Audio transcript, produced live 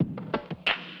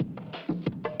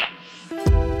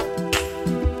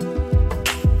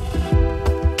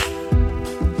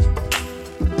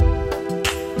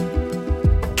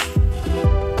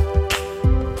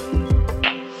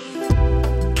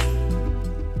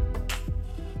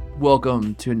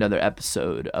Welcome to another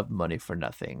episode of Money for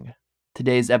Nothing.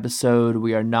 Today's episode,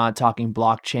 we are not talking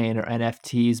blockchain or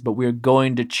NFTs, but we're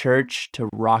going to church to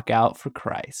rock out for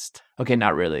Christ. Okay,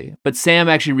 not really. But Sam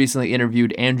actually recently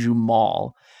interviewed Andrew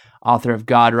Mall, author of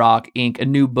God Rock, Inc., a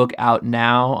new book out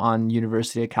now on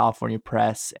University of California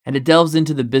Press, and it delves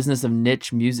into the business of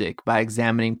niche music by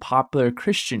examining popular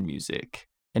Christian music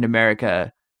in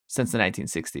America since the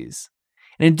 1960s.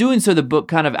 And in doing so, the book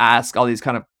kind of asks all these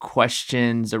kind of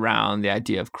questions around the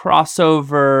idea of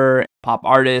crossover, pop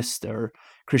artist or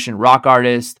Christian rock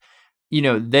artist. You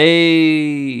know,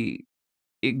 they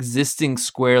existing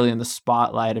squarely in the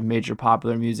spotlight of major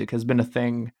popular music has been a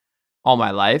thing all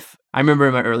my life. I remember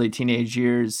in my early teenage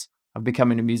years of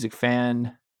becoming a music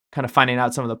fan, kind of finding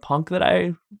out some of the punk that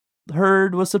I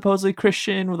heard was supposedly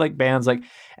Christian with like bands like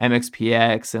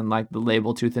MXPX and like the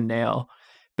label Tooth and Nail.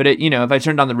 But if I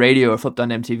turned on the radio or flipped on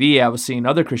MTV, I was seeing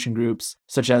other Christian groups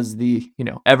such as the,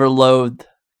 ever-loathed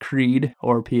Creed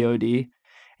or POD.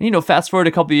 And, fast forward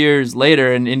a couple years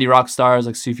later and indie rock stars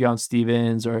like Sufjan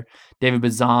Stevens or David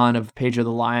Bazan of Pedro the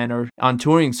Lion are on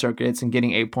touring circuits and getting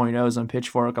 8.0s on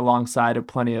Pitchfork alongside of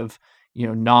plenty of,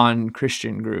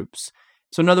 non-Christian groups.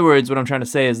 So in other words, what I'm trying to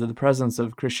say is that the presence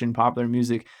of Christian popular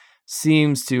music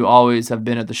seems to always have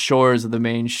been at the shores of the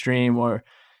mainstream or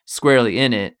squarely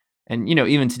in it. And,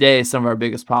 even today, some of our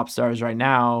biggest pop stars right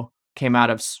now came out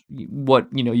of what,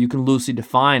 you can loosely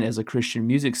define as a Christian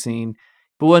music scene.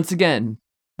 But once again,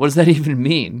 what does that even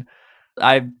mean?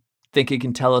 I think it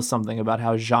can tell us something about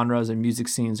how genres and music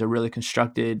scenes are really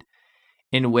constructed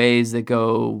in ways that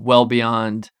go well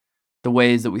beyond the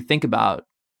ways that we think about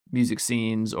music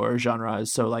scenes or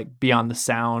genres. So like beyond the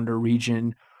sound or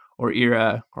region or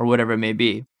era or whatever it may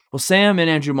be. Well, Sam and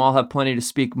Andrew Mall have plenty to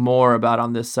speak more about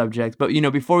on this subject. But,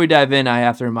 before we dive in, I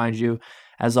have to remind you,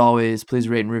 as always, please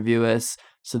rate and review us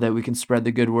so that we can spread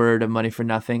the good word of Money for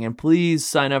Nothing. And please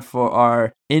sign up for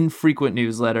our infrequent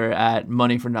newsletter at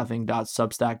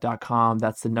moneyfornothing.substack.com.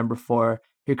 That's the number 4.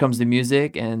 Here comes the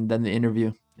music and then the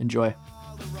interview. Enjoy.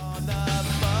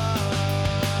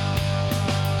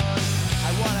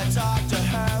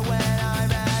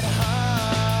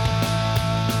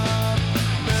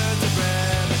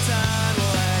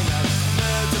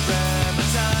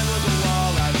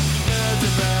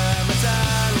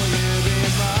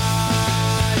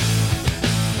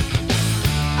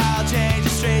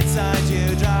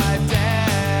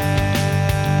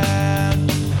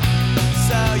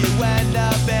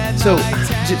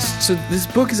 So this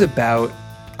book is about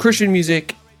Christian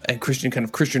music and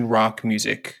Christian rock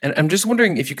music. And I'm just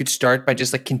wondering if you could start by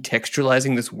just like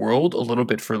contextualizing this world a little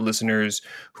bit for listeners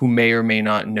who may or may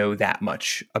not know that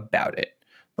much about it.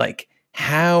 Like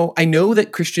how I know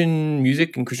that Christian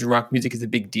music and Christian rock music is a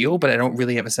big deal, but I don't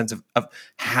really have a sense of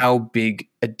how big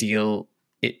a deal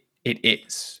it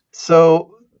is.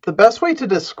 So the best way to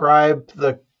describe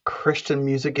the Christian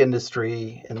music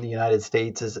industry in the United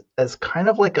States is as kind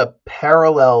of like a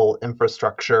parallel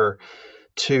infrastructure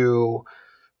to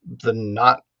the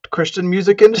not Christian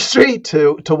music industry,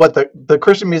 to what the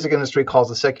Christian music industry calls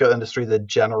the secular industry, the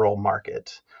general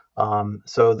market.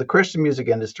 So the Christian music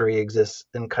industry exists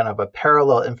in kind of a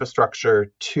parallel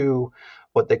infrastructure to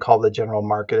what they call the general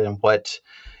market and what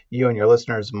you and your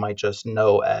listeners might just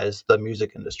know as the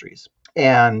music industries.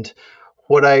 And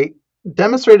what I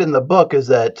demonstrated in the book is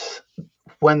that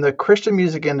when the Christian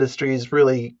music industries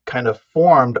really kind of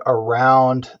formed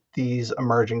around these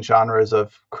emerging genres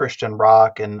of Christian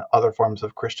rock and other forms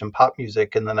of Christian pop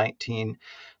music in the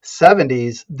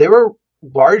 1970s, they were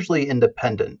largely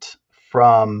independent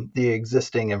from the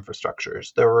existing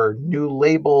infrastructures. There were new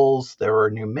labels, there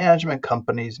were new management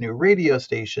companies, new radio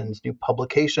stations, new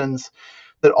publications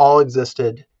that all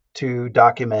existed to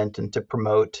document and to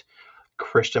promote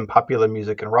Christian popular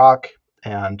music and rock,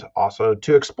 and also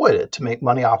to exploit it, to make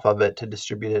money off of it, to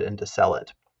distribute it and to sell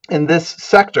it. And this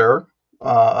sector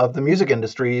of the music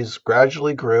industries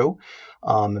gradually grew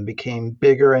and became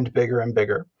bigger and bigger and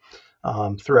bigger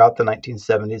throughout the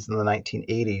 1970s and the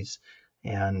 1980s.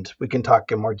 And we can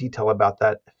talk in more detail about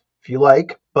that if you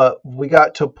like, but we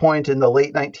got to a point in the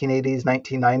late 1980s,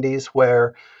 1990s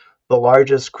where the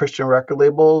largest Christian record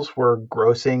labels were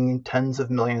grossing tens of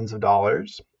millions of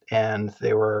dollars, and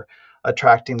they were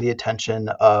attracting the attention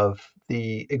of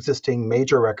the existing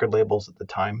major record labels at the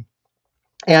time.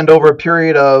 And over a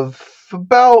period of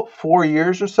about 4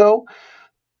 years or so,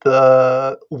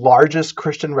 the largest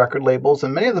Christian record labels,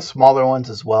 and many of the smaller ones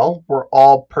as well, were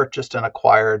all purchased and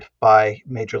acquired by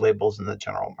major labels in the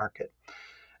general market.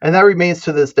 And that remains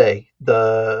to this day.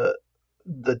 The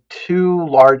two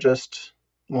largest,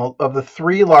 well, of the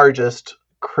three largest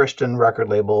Christian record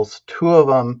labels, two of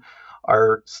them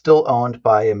are still owned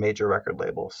by a major record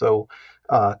label. So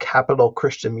Capital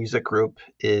Christian Music Group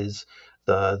is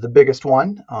the biggest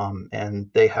one, and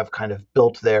they have kind of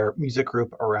built their music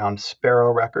group around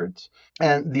Sparrow Records.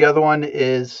 And the other one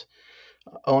is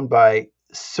owned by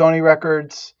Sony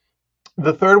Records.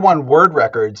 The third one, Word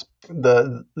Records,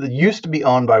 the used to be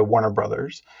owned by Warner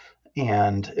Brothers,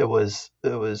 and it was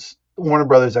Warner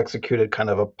Brothers executed kind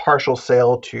of a partial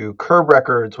sale to Curb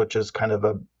Records, which is kind of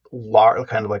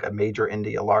like a major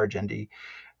indie, a large indie,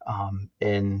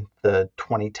 in the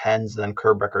 2010s. Then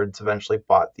Curb Records eventually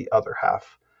bought the other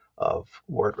half of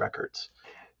Word Records.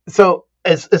 So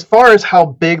as far as how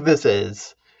big this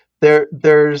is,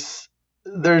 there's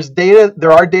data.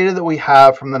 There are data that we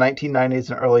have from the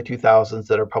 1990s and early 2000s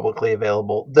that are publicly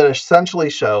available that essentially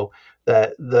show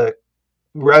that the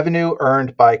revenue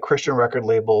earned by Christian record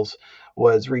labels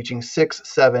was reaching 6,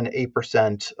 7,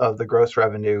 8% of the gross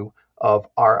revenue of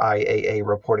RIAA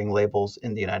reporting labels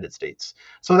in the United States.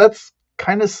 So that's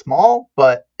kind of small,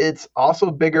 but it's also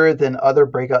bigger than other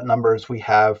breakout numbers we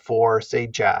have for, say,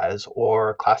 jazz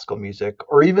or classical music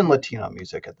or even Latino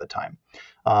music at the time.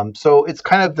 So it's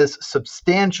kind of this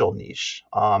substantial niche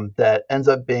that ends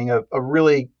up being a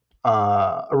really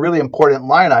important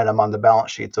line item on the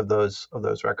balance sheets of those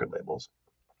record labels.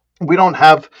 We don't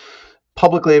have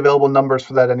publicly available numbers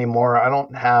for that anymore. I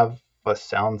don't have a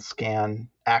SoundScan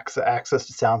access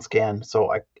to SoundScan,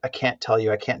 so I can't tell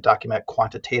you. I can't document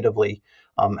quantitatively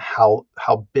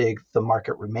how big the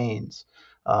market remains.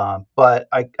 But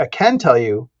I can tell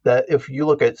you that if you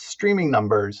look at streaming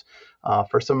numbers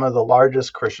for some of the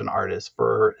largest Christian artists,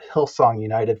 for Hillsong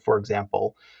United, for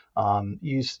example,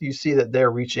 you see that they're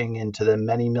reaching into the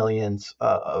many millions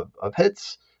of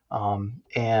hits,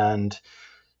 and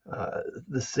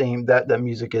the same that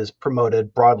music is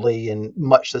promoted broadly in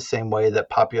much the same way that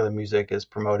popular music is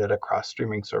promoted across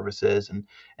streaming services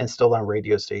and still on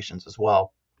radio stations as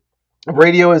well.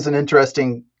 Radio is an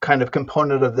interesting kind of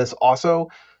component of this also,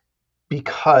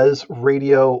 because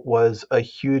radio was a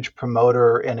huge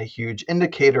promoter and a huge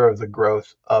indicator of the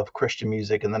growth of Christian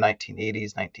music in the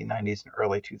 1980s, 1990s, and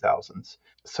early 2000s.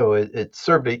 So it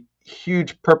served a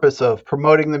huge purpose of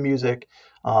promoting the music.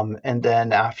 And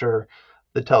then after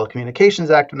the Telecommunications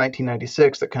Act of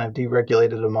 1996 that kind of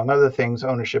deregulated, among other things,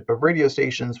 ownership of radio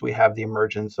stations, we have the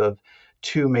emergence of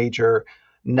two major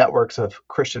networks of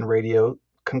Christian radio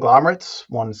conglomerates.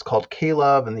 One is called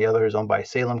K-Love and the other is owned by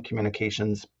Salem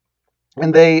Communications.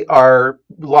 And they are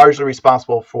largely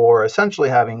responsible for essentially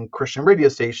having Christian radio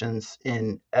stations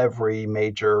in every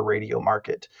major radio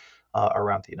market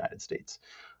around the United States.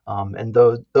 And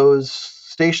those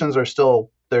stations are still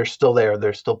there,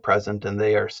 they're still present, and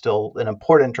they are still an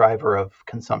important driver of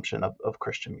consumption of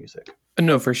Christian music.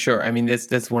 No, for sure. I mean,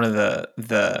 that's one of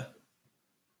the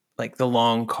like the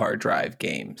long car drive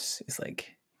games. It's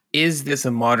like, is this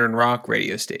a modern rock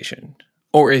radio station?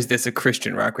 Or is this a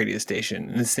Christian rock radio station?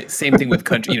 And the same thing with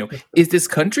country. Is this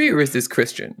country or is this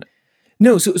Christian?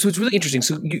 No, so it's really interesting.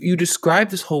 So you describe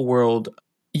this whole world.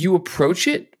 You approach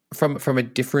it from a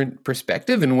different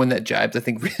perspective, and one that jibes, I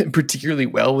think, particularly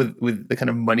well with the kind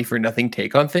of money for nothing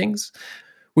take on things,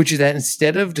 which is that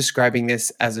instead of describing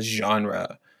this as a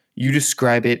genre, you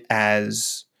describe it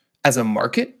as a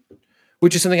market,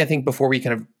 which is something I think before we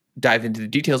kind of dive into the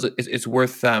details, it's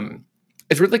worth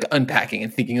like unpacking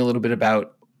and thinking a little bit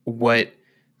about what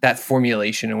that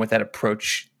formulation and what that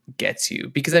approach gets you.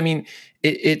 Because I mean,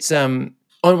 it's on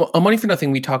Money for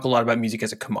Nothing, we talk a lot about music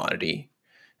as a commodity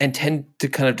and tend to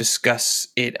kind of discuss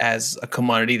it as a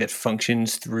commodity that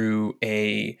functions through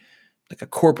a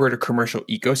corporate or commercial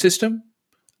ecosystem.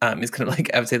 Is kind of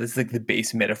like, I would say that's like the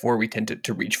base metaphor we tend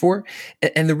to reach for.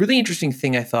 And the really interesting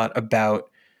thing I thought about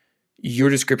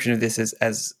your description of this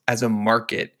as a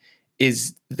market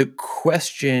is the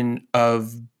question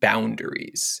of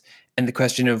boundaries and the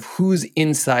question of who's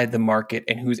inside the market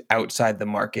and who's outside the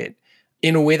market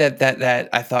in a way that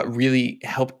I thought really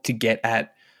helped to get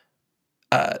at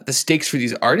the stakes for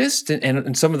these artists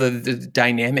and some of the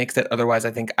dynamics that otherwise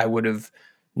I think I would have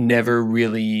never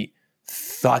really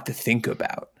thought to think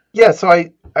about. Yeah, so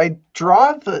I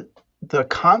draw the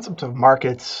concept of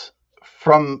markets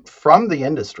from the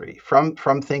industry,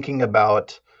 from thinking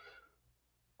about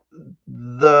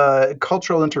the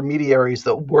cultural intermediaries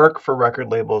that work for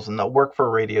record labels and that work for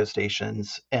radio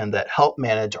stations and that help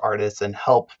manage artists and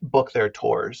help book their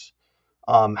tours.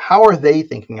 How are they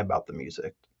thinking about the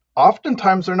music?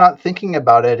 Oftentimes they're not thinking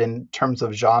about it in terms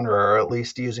of genre, or at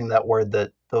least using that word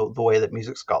that the way that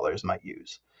music scholars might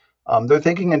use. They're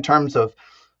thinking in terms of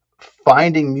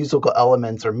finding musical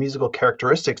elements or musical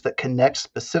characteristics that connect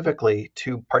specifically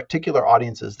to particular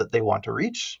audiences that they want to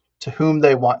reach, to whom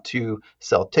they want to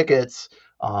sell tickets,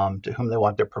 to whom they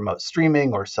want to promote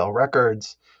streaming or sell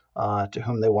records, to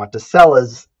whom they want to sell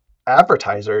as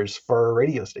advertisers for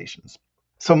radio stations.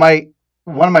 So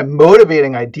one of my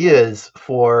motivating ideas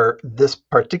for this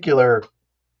particular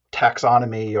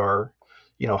taxonomy or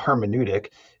hermeneutic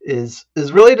is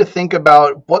really to think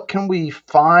about what can we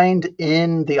find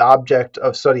in the object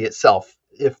of study itself.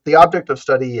 If the object of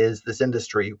study is this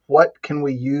industry, what can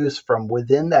we use from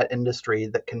within that industry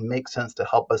that can make sense to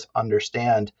help us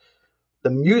understand the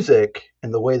music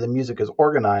and the way the music is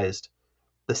organized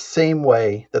the same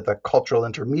way that the cultural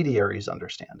intermediaries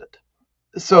understand it?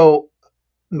 So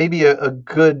maybe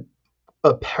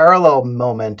a parallel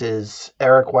moment is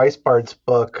Eric Weisbard's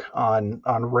book on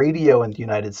radio in the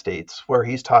United States, where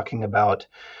he's talking about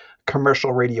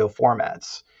commercial radio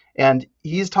formats. And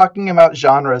he's talking about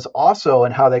genres also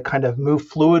and how they kind of move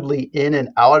fluidly in and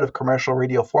out of commercial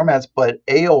radio formats, but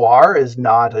AOR is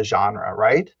not a genre,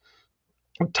 right?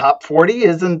 Top 40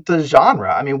 isn't a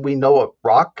genre. I mean, we know what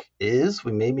rock is,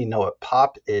 we maybe know what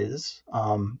pop is,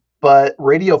 but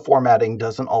radio formatting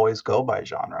doesn't always go by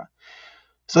genre.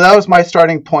 So that was my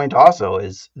starting point also,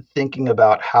 is thinking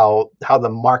about how the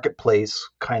marketplace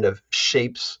kind of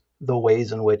shapes the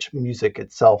ways in which music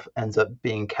itself ends up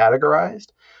being categorized.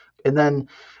 And then,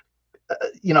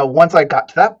 once I got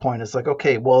to that point, it's like,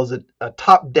 okay, well, is it a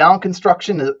top-down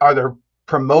construction? Are there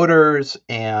promoters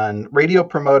and radio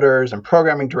promoters and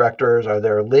programming directors? Are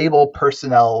there label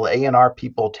personnel, A&R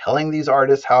people telling these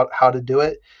artists how to do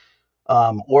it?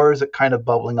 Or is it kind of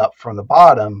bubbling up from the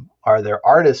bottom? Are there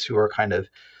artists who are kind of,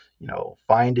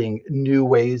 finding new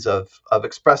ways of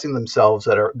expressing themselves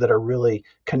that are really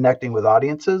connecting with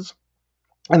audiences?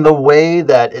 And the way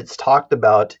that it's talked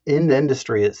about in the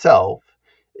industry itself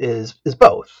is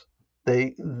both.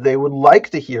 They would like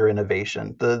to hear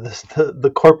innovation.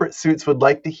 The corporate suits would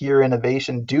like to hear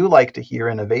innovation, do like to hear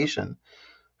innovation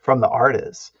from the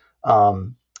artists.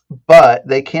 But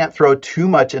they can't throw too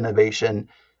much innovation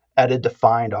at a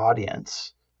defined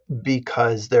audience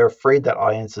because they're afraid that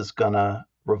audience is going to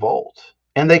revolt.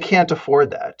 And they can't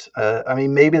afford that.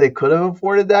 Maybe they could have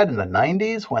afforded that in the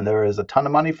 90s when there was a ton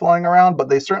of money flowing around, but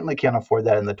they certainly can't afford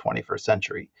that in the 21st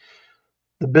century.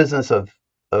 The business of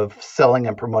selling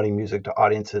and promoting music to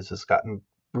audiences has gotten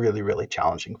really, really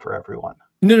challenging for everyone.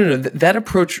 No. That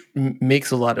approach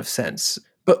makes a lot of sense.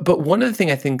 But one of the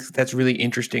things I think that's really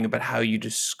interesting about how you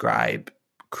describe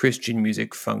Christian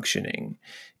music functioning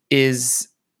is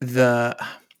the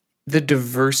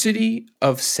diversity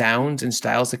of sounds and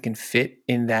styles that can fit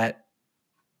in that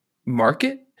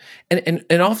market. And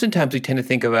oftentimes we tend to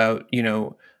think about,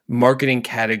 marketing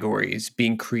categories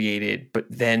being created, but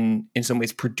then in some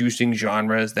ways producing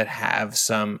genres that have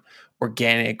some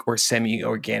organic or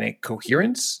semi-organic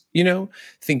coherence,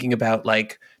 thinking about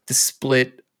like the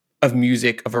split of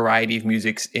music, a variety of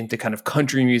musics into kind of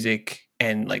country music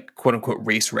and like quote unquote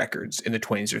race records in the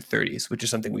 20s or 30s, which is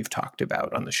something we've talked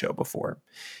about on the show before.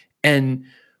 And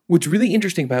what's really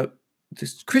interesting about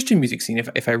this Christian music scene,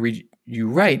 if I read you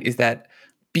right, is that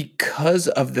because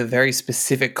of the very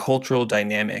specific cultural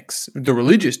dynamics, the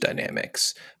religious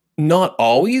dynamics, not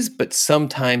always, but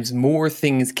sometimes more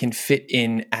things can fit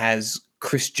in as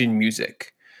Christian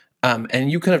music. And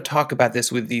you kind of talk about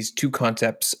this with these two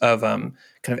concepts of kind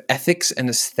of ethics and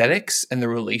aesthetics and the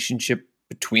relationship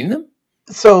between them.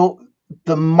 So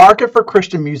the market for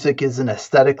Christian music is an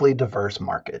aesthetically diverse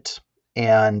market.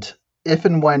 And if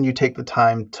and when you take the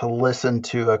time to listen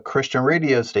to a Christian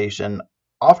radio station,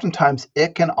 oftentimes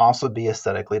it can also be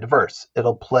aesthetically diverse.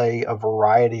 It'll play a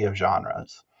variety of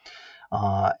genres.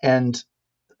 And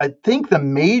I think the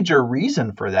major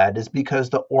reason for that is because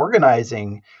the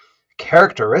organizing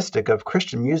characteristic of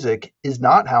Christian music is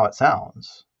not how it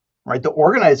sounds, right? The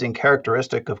organizing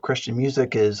characteristic of Christian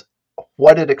music is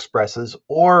what it expresses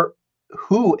or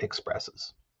who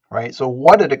expresses, right? So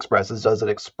what it expresses, does it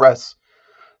express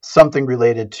something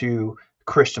related to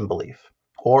Christian belief?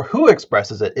 Or who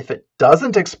expresses it? If it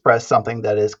doesn't express something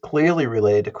that is clearly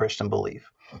related to Christian belief,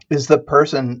 is the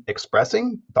person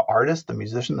expressing, the artist, the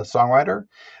musician, the songwriter,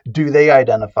 do they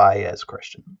identify as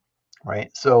Christian,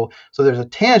 right? So there's a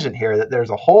tangent here that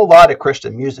there's a whole lot of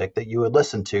Christian music that you would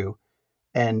listen to,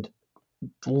 and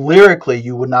lyrically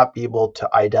you would not be able to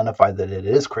identify that it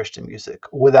is Christian music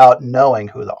without knowing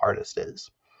who the artist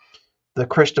is. the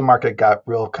Christian market got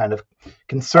real kind of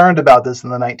concerned about this in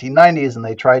the 1990s, and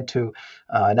they tried to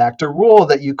enact a rule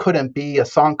that a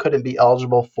song couldn't be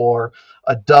eligible for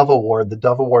a Dove Award. The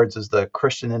Dove Awards is the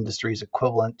Christian industry's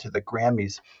equivalent to the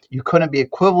Grammys. You couldn't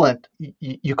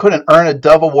you couldn't earn a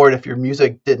Dove Award if your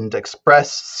music didn't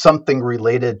express something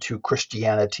related to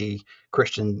Christianity,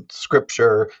 Christian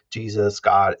scripture, Jesus,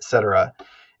 God, etc.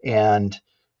 And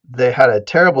they had a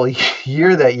terrible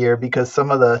year that year because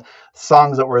some of the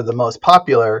songs that were the most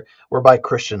popular were by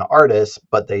Christian artists,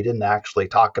 but they didn't actually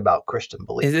talk about Christian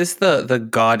belief. Is this the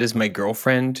God is my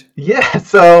girlfriend? Yeah,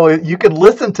 so you could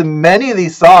listen to many of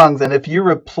these songs, and if you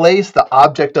replace the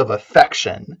object of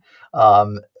affection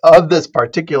of this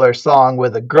particular song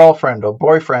with a girlfriend or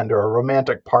boyfriend or a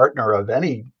romantic partner of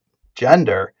any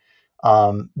gender,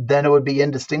 then it would be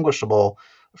indistinguishable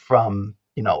from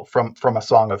a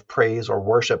song of praise or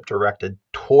worship directed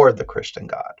toward the Christian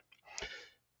God.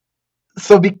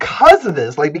 So because of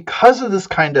this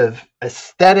kind of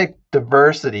aesthetic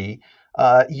diversity,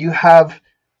 you have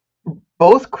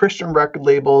both Christian record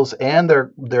labels and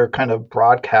their kind of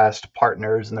broadcast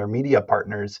partners and their media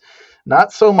partners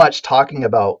not so much talking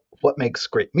about what makes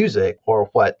great music or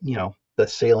what, the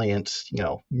salient,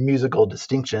 musical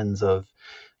distinctions of,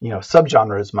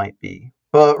 subgenres might be,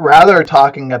 but rather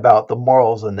talking about the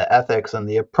morals and the ethics and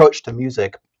the approach to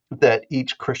music that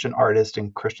each Christian artist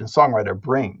and Christian songwriter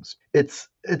brings. It's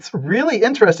really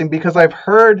interesting because I've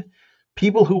heard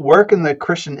people who work in the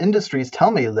Christian industries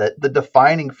tell me that the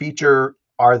defining feature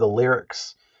are the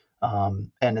lyrics,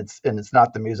 and it's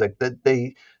not the music. That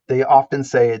they often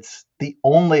say it's the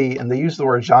only, and they use the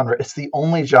word genre. It's the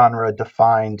only genre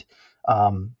defined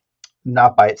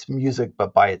not by its music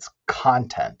but by its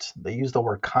content. They use the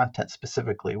word content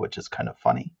specifically, which is kind of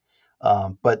funny,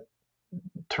 but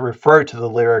to refer to the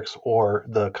lyrics or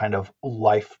the kind of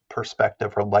life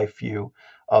perspective or life view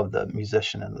of the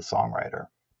musician and the songwriter.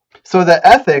 So the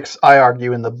ethics, I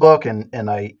argue in the book, and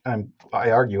I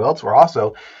argue elsewhere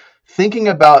also, thinking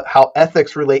about how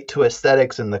ethics relate to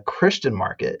aesthetics in the Christian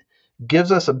market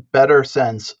gives us a better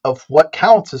sense of what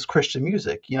counts as Christian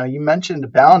music. You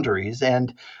mentioned boundaries,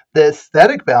 and the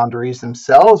aesthetic boundaries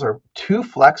themselves are too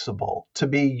flexible to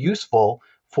be useful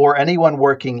for anyone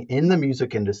working in the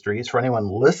music industries, for anyone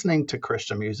listening to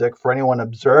Christian music, for anyone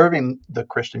observing the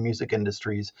Christian music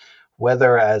industries,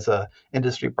 whether as an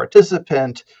industry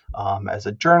participant, as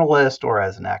a journalist, or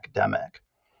as an academic.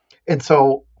 And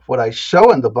so what I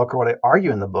show in the book, or what I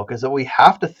argue in the book, is that we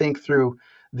have to think through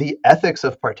the ethics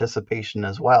of participation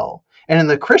as well. And in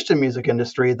the Christian music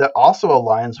industry, that also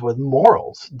aligns with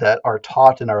morals that are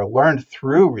taught and are learned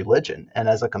through religion and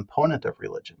as a component of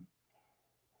religion.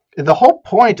 The whole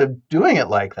point of doing it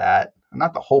like that,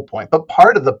 not the whole point, but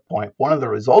part of the point, one of the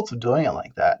results of doing it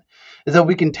like that, is that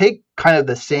we can take kind of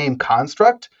the same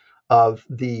construct of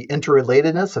the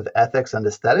interrelatedness of ethics and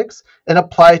aesthetics and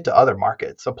apply it to other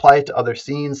markets, apply it to other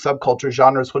scenes, subculture,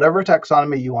 genres, whatever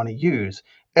taxonomy you want to use.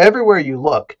 Everywhere you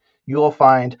look, you will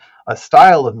find a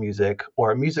style of music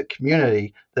or a music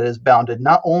community that is bounded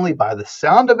not only by the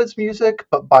sound of its music,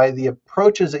 but by the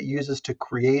approaches it uses to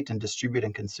create and distribute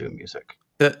and consume music.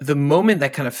 The moment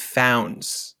that kind of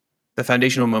founds the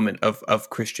foundational moment of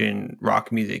Christian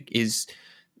rock music is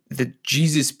the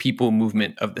Jesus People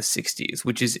movement of the 60s,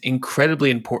 which is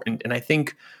incredibly important and I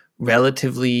think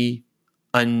relatively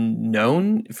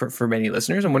unknown for many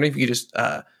listeners. I'm wondering if you could just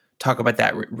talk about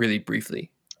that really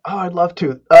briefly. Oh, I'd love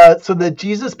to. So the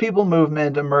Jesus People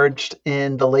movement emerged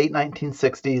in the late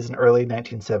 1960s and early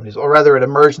 1970s, or rather it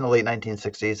emerged in the late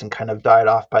 1960s and kind of died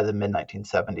off by the mid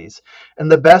 1970s.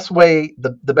 And the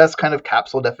best kind of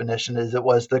capsule definition is it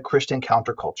was the Christian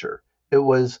counterculture.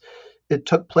 It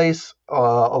took place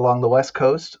along the West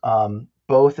Coast,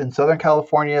 both in Southern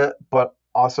California, but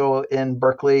also in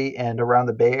Berkeley and around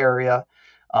the Bay Area,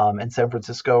 in San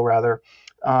Francisco rather.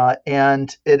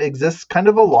 And it exists kind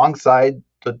of alongside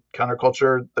the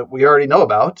counterculture that we already know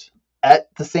about at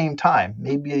the same time,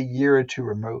 maybe a year or two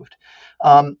removed.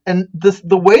 And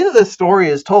the way that this story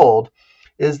is told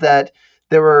is that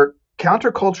there were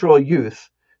countercultural youth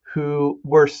who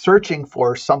were searching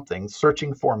for something,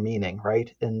 searching for meaning,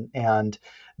 right? And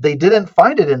they didn't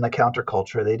find it in the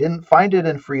counterculture. They didn't find it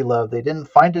in free love. They didn't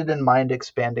find it in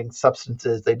mind-expanding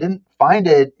substances. They didn't find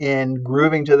it in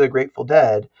grooving to the Grateful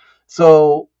Dead.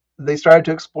 So they started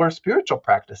to explore spiritual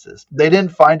practices. They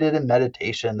didn't find it in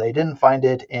meditation. They didn't find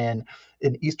it in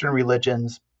Eastern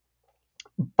religions.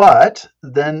 But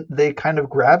then they kind of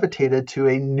gravitated to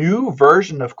a new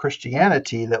version of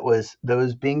Christianity that was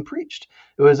being preached.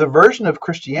 It was a version of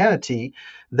Christianity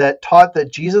that taught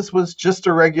that Jesus was just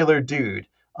a regular dude,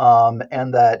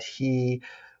 and that he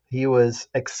He was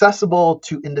accessible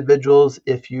to individuals.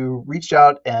 If you reached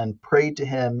out and prayed to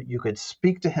him, you could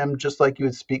speak to him just like you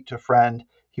would speak to a friend.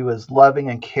 He was loving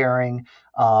and caring,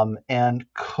 and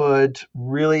could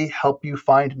really help you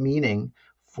find meaning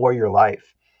for your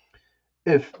life.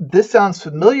 If this sounds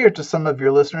familiar to some of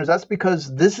your listeners, that's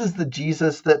because this is the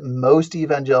Jesus that most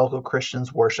evangelical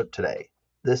Christians worship today.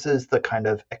 This is the kind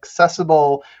of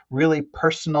accessible, really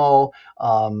personal.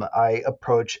 I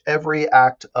approach every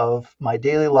act of my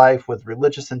daily life with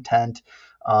religious intent,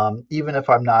 even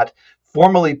if I'm not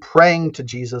formally praying to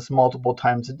Jesus multiple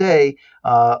times a day.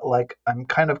 Like I'm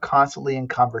kind of constantly in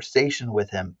conversation with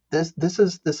him. This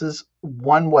is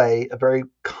one way, a very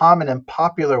common and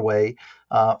popular way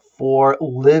for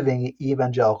living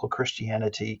evangelical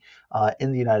Christianity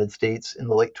in the United States in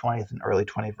the late 20th and early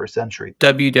 21st century.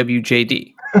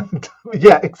 WWJD.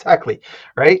 Yeah, exactly.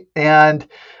 Right. And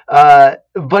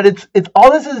but it's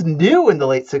all this is new in the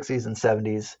late 60s and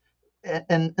 70s.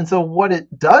 And so what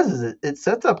it does is it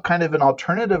sets up kind of an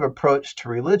alternative approach to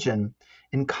religion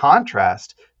in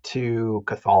contrast to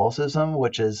Catholicism,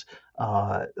 which is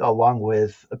along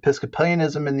with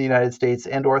Episcopalianism in the United States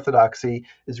and Orthodoxy,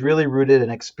 is really rooted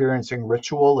in experiencing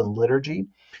ritual and liturgy.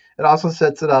 It also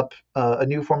sets it up a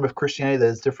new form of Christianity that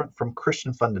is different from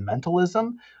Christian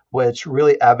fundamentalism, which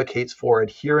really advocates for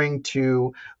adhering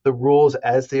to the rules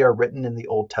as they are written in the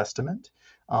Old Testament.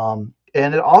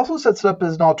 And it also sets it up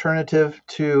as an alternative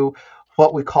to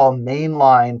what we call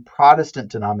mainline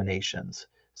Protestant denominations.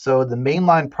 So the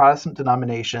mainline Protestant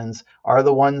denominations are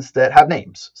the ones that have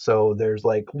names. So there's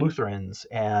like Lutherans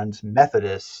and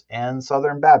Methodists and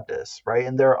Southern Baptists, right?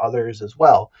 And there are others as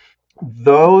well.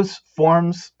 Those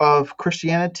forms of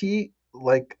Christianity,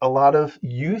 like a lot of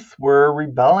youth, were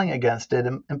rebelling against it,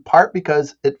 in part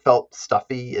because it felt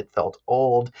stuffy, it felt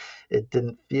old, it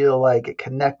didn't feel like it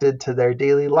connected to their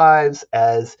daily lives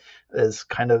as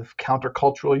kind of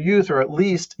countercultural youth, or at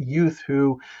least youth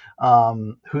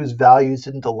whose values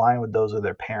didn't align with those of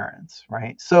their parents,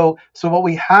 right? So what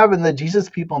we have in the Jesus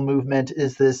People movement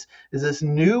is this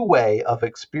new way of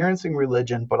experiencing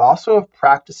religion, but also of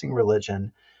practicing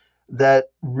religion that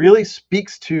really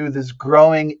speaks to this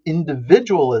growing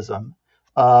individualism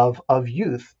of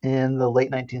youth in the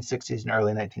late 1960s and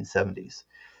early 1970s.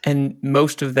 And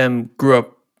most of them grew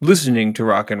up listening to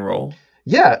rock and roll.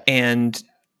 Yeah. And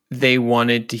they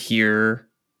wanted to hear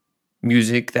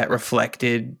music that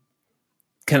reflected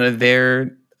kind of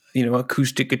their,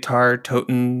 acoustic guitar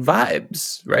toting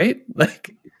vibes, right?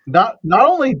 Like not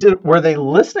only were they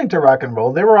listening to rock and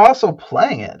roll, they were also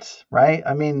playing it, right?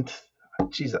 I mean,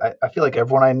 geez, I feel like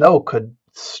everyone I know could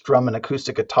strum an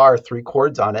acoustic guitar, 3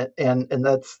 chords on it, and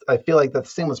that's, I feel like that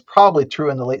same was probably true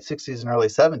in the late 60s and early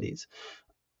 70s.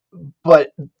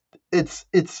 But it's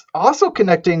also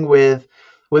connecting with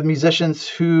musicians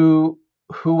who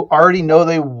already know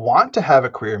they want to have a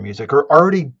career in music, or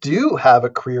already do have a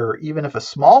career, even if a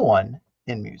small one,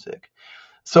 in music.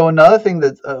 So another thing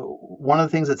that one of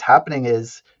the things that's happening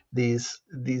is these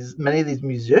many of these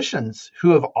musicians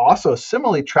who have also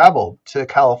similarly traveled to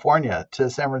California, to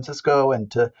San Francisco, and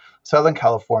to Southern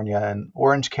California and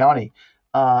Orange County.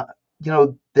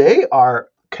 They are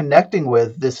connecting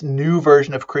with this new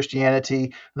version of Christianity,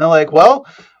 and they're like, well,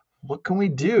 what can we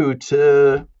do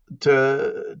to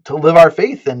live our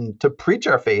faith and to preach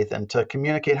our faith and to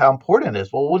communicate how important it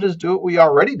is? Well, we'll just do what we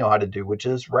already know how to do, which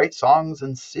is write songs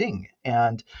and sing.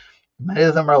 And many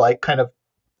of them are like kind of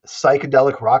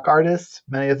psychedelic rock artists.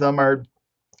 Many of them are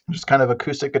just kind of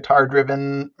acoustic guitar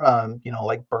driven,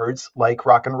 like Byrds, like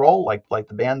rock and roll, like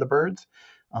the band The Byrds.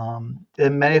 And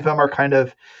many of them are kind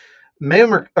of,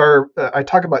 I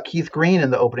talk about Keith Green in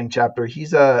the opening chapter.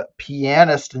 He's a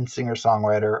pianist and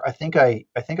singer-songwriter. I think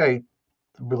I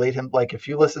relate him, like if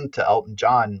you listen to Elton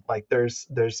John, like there's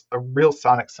a real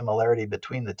sonic similarity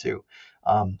between the two.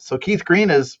 So Keith Green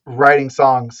is writing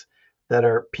songs that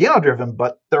are piano driven,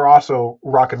 but they're also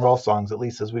rock and roll songs, at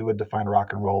least as we would define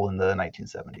rock and roll in the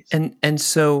 1970s. And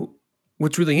so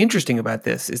what's really interesting about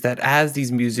this is that as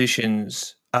these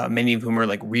musicians, many of whom are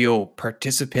like real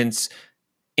participants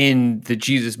in the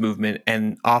Jesus movement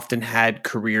and often had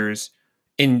careers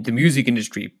in the music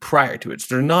industry prior to it,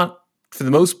 so they're not, for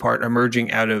the most part,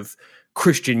 emerging out of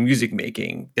Christian music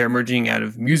making. They're emerging out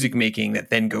of music making that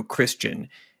then go Christian.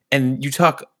 And you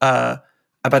talk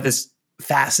about this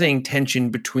fascinating tension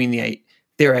between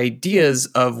their ideas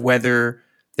of whether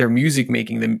their music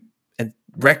making and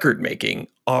record making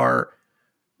are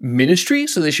ministry,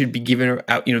 so they should be given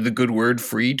out, the good word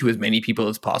free to as many people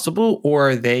as possible,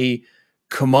 or are they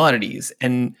commodities?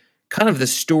 And kind of the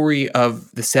story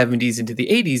of the 70s into the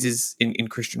 80s is in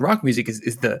Christian rock music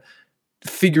is the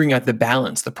figuring out the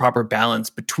balance, the proper balance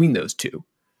between those two.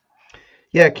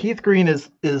 Yeah, Keith Green is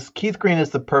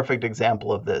the perfect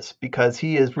example of this because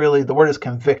he is really, the word is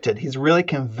convicted. He's really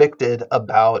convicted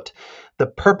about the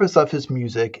purpose of his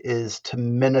music is to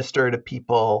minister to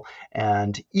people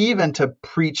and even to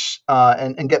preach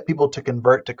and get people to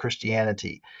convert to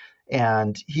Christianity.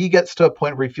 And he gets to a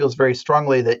point where he feels very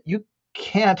strongly that you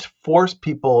can't force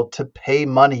people to pay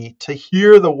money to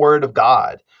hear the word of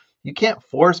God. You can't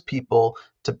force people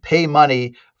to pay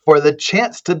money for the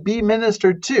chance to be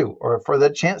ministered to or for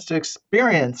the chance to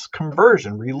experience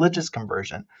conversion, religious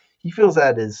conversion. He feels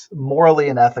that is morally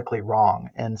and ethically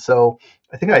wrong. And so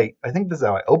I think this is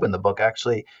how I open the book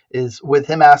actually, is with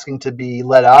him asking to be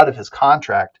let out of his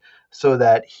contract so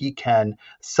that he can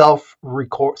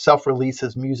self-release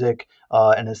his music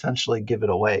and essentially give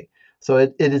it away. So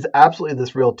it is absolutely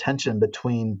this real tension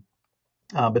between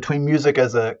music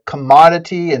as a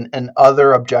commodity and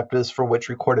other objectives for which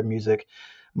recorded music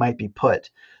might be put.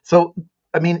 So,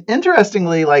 I mean,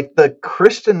 interestingly, like the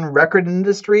Christian record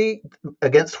industry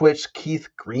against which Keith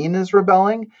Green is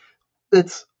rebelling,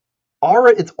 it's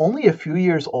it's only a few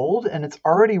years old and it's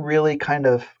already really kind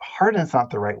of hardened's not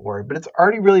the right word, but it's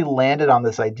already really landed on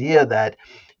this idea that,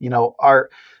 our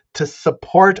to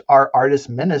support our artist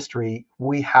ministry,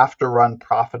 we have to run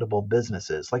profitable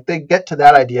businesses. Like they get to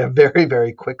that idea very,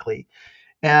 very quickly.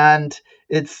 And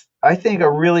it's, I think, a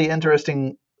really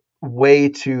interesting way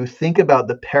to think about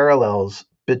the parallels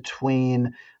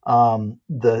between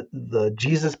the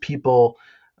Jesus people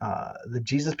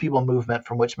movement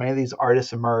from which many of these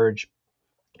artists emerge,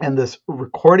 and this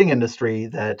recording industry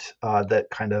that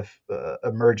kind of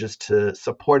emerges to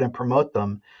support and promote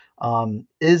them,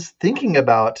 is thinking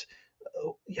about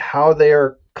how they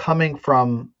are coming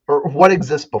from or what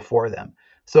exists before them.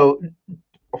 So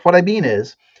what I mean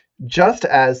is, just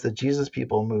as the Jesus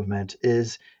People movement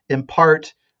is in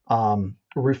part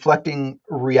reflecting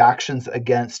reactions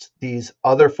against these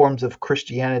other forms of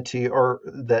Christianity or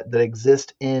that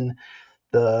exist in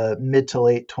the mid to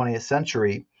late 20th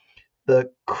century, the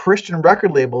Christian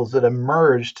record labels that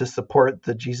emerged to support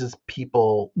the Jesus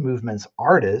People movement's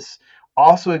artists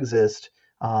also exist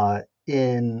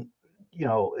in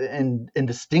in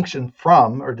distinction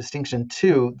from or distinction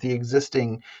to the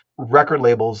existing record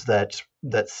labels that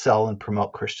sell and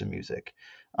promote Christian music.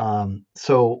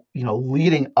 So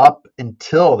leading up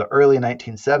until the early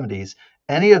 1970s,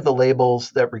 any of the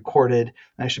labels that recorded,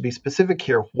 and I should be specific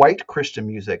here, white Christian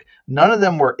music, none of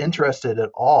them were interested at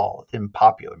all in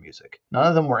popular music. None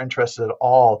of them were interested at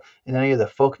all in any of the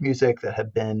folk music that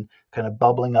had been kind of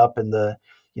bubbling up in the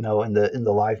in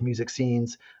the live music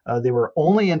scenes. They were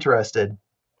only interested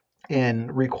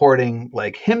in recording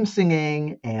like hymn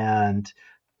singing and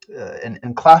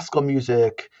classical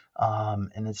music.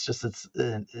 And it's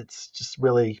just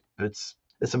really it's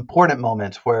important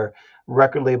moment where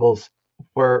record labels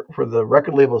for the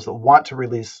record labels that want to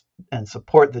release and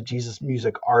support the Jesus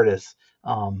music artists,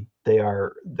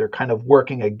 they're kind of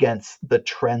working against the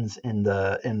trends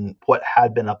in what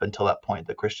had been up until that point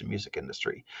the Christian music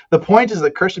industry. The point is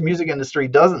that Christian music industry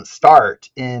doesn't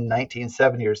start in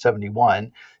 1970 or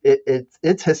 71.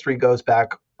 Its history goes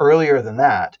back earlier than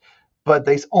that, but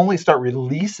they only start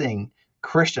releasing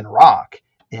Christian rock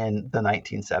in the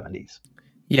 1970s.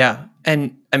 Yeah,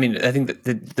 and I mean, I think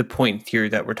that the point here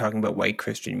that we're talking about white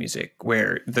Christian music,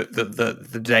 where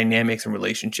the dynamics and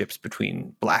relationships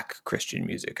between Black Christian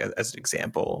music, as an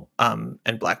example,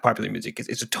 and Black popular music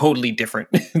is a totally different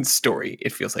story.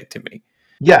 It feels like to me.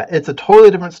 Yeah, it's a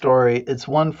totally different story. It's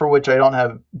one for which I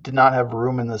did not have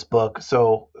room in this book.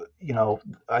 So,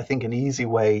 I think an easy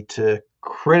way to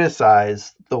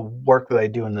criticize the work that I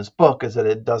do in this book is that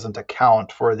it doesn't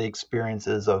account for the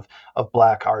experiences of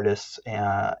Black artists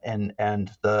and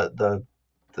the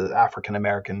African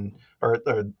American or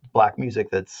Black music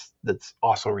that's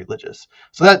also religious.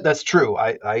 So that's true.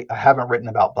 I haven't written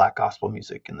about Black gospel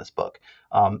music in this book.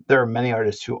 There are many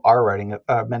artists who are writing,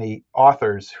 many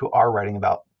authors who are writing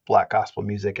about Black gospel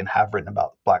music and have written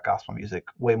about Black gospel music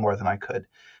way more than I could.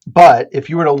 But if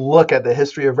you were to look at the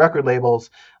history of record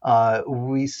labels,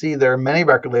 we see there are many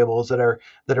record labels that are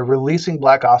releasing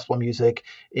Black gospel music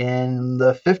in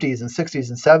the 50s and 60s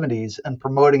and 70s and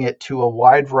promoting it to a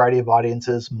wide variety of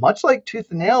audiences, much like Tooth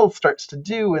and Nail starts to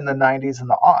do in the 90s and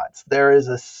the aughts. There is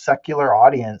a secular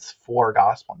audience for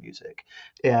gospel music,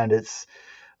 and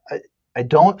I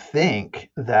don't think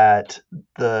that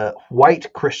the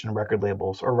white Christian record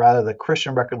labels, or rather the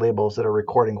Christian record labels that are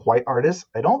recording white artists,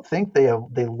 I don't think they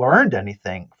learned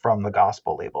anything from the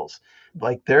gospel labels.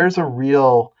 Like there's a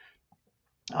real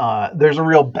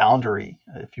boundary,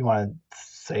 if you want to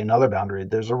say another boundary.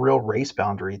 There's a real race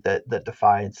boundary that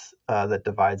divides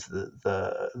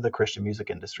the Christian music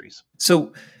industries.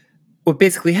 So what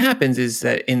basically happens is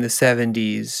that in the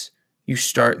 70s, you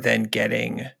start then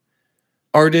getting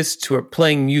artists who are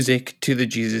playing music to the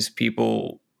Jesus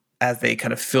people as they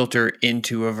kind of filter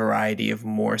into a variety of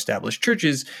more established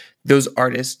churches. Those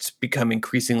artists become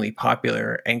increasingly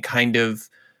popular and kind of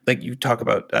like you talk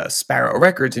about Sparrow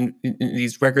Records, and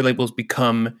these record labels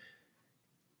become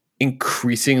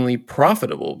increasingly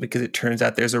profitable because it turns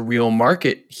out there's a real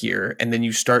market here. And then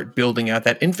you start building out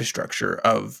that infrastructure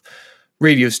of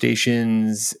radio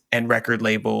stations and record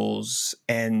labels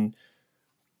and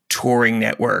touring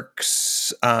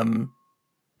networks.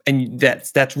 And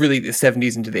that's really the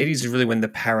 70s into the 80s is really when the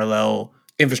parallel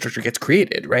infrastructure gets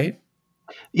created, right?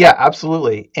 Yeah,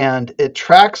 absolutely. And it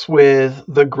tracks with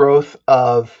the growth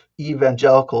of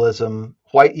evangelicalism,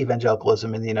 white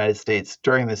evangelicalism in the United States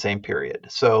during the same period.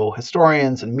 So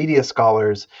historians and media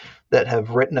scholars that have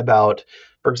written about,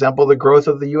 for example, the growth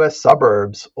of the US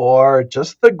suburbs, or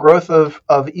just the growth of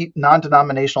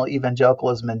non-denominational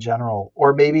evangelicalism in general,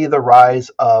 or maybe the rise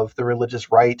of the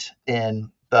religious right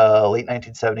in the late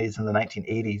 1970s and the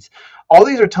 1980s. All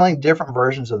these are telling different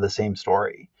versions of the same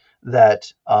story,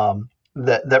 that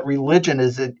that religion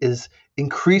is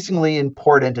increasingly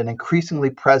important and increasingly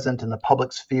present in the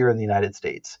public sphere in the United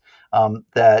States.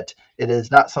 That it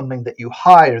is not something that you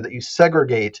hide or that you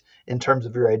segregate in terms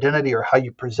of your identity or how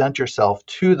you present yourself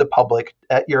to the public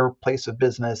at your place of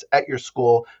business, at your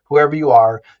school, whoever you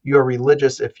are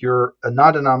religious. If you're a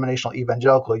non-denominational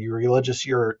evangelical, you're religious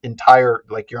your entire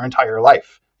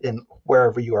life in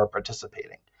wherever you are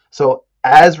participating. So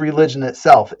as religion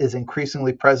itself is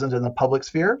increasingly present in the public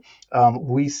sphere,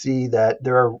 we see that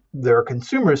there are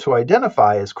consumers who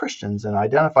identify as Christians and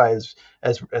identify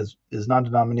as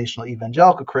non-denominational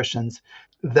evangelical Christians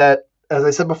that, as I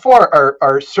said before,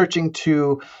 are searching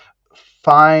to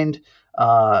find,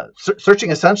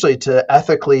 searching essentially to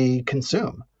ethically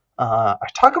consume. I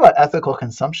talk about ethical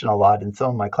consumption a lot in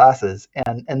some of my classes,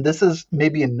 and this is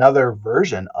maybe another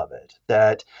version of it.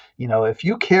 That, if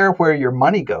you care where your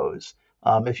money goes,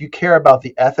 if you care about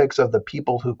the ethics of the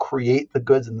people who create the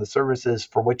goods and the services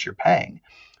for which you're paying,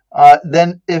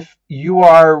 then if you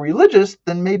are religious,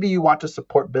 then maybe you want to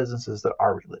support businesses that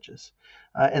are religious.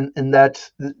 And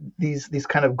that these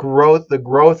kind of the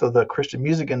growth of the Christian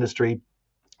music industry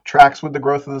tracks with the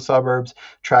growth of the suburbs,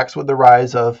 tracks with the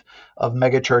rise of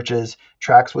mega churches,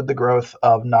 tracks with the growth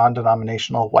of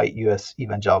non-denominational white U.S.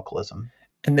 evangelicalism.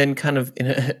 And then kind of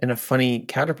in a funny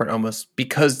counterpart almost,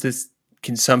 because this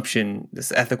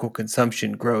ethical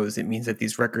consumption grows, it means that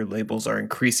these record labels are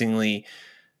increasingly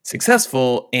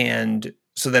successful, and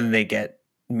so then they get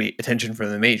attention from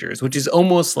the majors, which is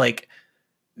almost like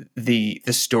the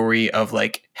story of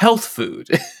like health food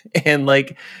and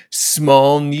like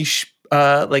small niche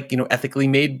ethically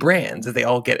made brands that they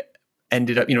all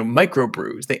ended up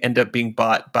microbrews, they end up being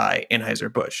bought by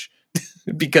Anheuser-Busch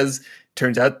because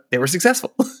turns out they were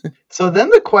successful. So then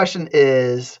the question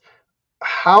is,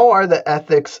 how are the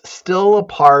ethics still a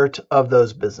part of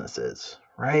those businesses,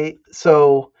 right?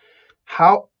 So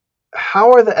how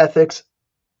are the ethics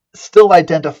still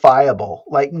identifiable?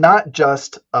 Like, not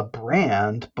just a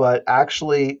brand, but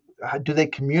actually, do they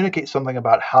communicate something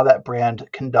about how that brand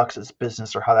conducts its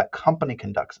business or how that company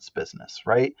conducts its business,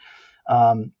 right?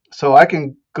 So I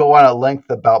can go on at length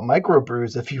about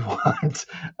microbrews if you want,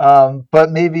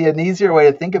 but maybe an easier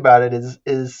way to think about it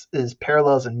is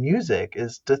parallels in music,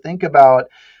 is to think about,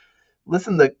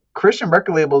 listen, the Christian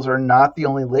record labels are not the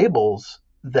only labels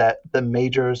that the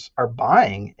majors are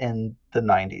buying in the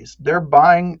 90s.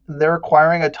 They're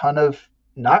acquiring a ton of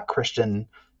not Christian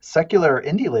secular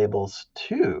indie labels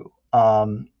too.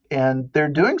 And they're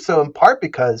doing so in part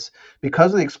because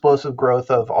of the explosive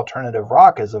growth of alternative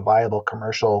rock as a viable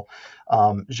commercial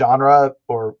genre,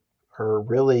 or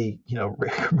really,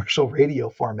 commercial radio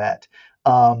format.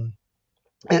 Or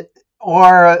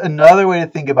another way to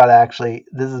think about it, actually,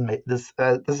 this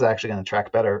is actually going to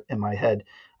track better in my head,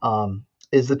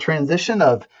 is the transition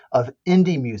of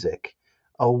indie music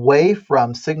away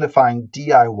from signifying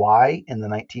DIY in the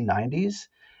 1990s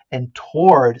and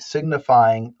toward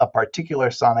signifying a particular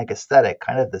sonic aesthetic,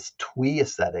 kind of this twee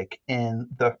aesthetic, in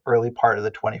the early part of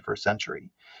the 21st century.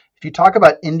 If you talk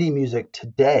about indie music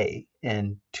today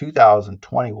in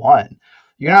 2021,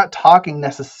 you're not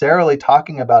necessarily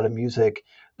talking about a music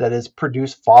that is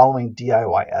produced following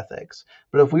DIY ethics.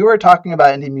 But if we were talking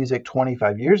about indie music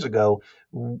 25 years ago,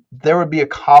 there would be a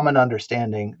common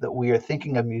understanding that we are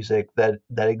thinking of music that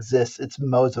exists, its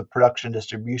modes of production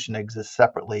distribution exist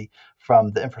separately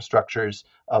from the infrastructures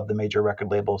of the major record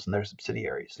labels and their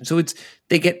subsidiaries. So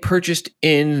they get purchased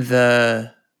in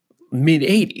the mid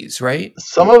 80s, right?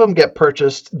 Some of them get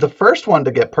purchased. The first one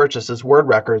to get purchased is Word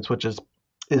Records, which is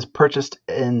is purchased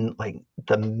in like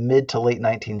the mid to late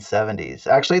 1970s,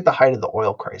 actually at the height of the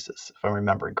oil crisis, if I'm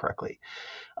remembering correctly.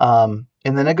 And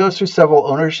then it goes through several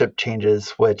ownership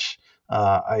changes, which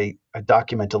I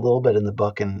document a little bit in the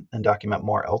book and document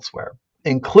more elsewhere,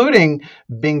 including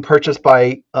being purchased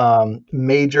by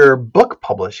major book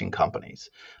publishing companies.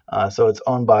 So it's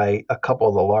owned by a couple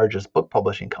of the largest book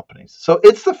publishing companies. So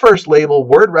it's the first label.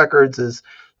 Word Records is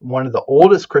one of the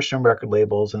oldest Christian record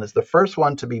labels, and it's the first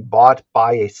one to be bought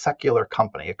by a secular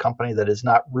company, a company that is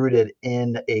not rooted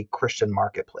in a Christian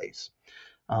marketplace.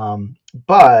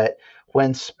 But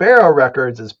when Sparrow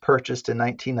Records is purchased in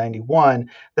 1991,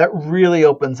 that really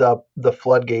opens up the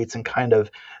floodgates and kind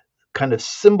of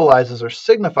symbolizes or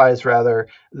signifies rather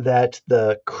that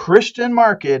the Christian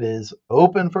market is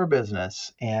open for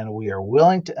business and we are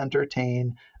willing to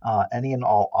entertain any and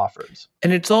all offers.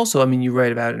 And it's also, I mean, you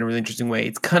write about it in a really interesting way.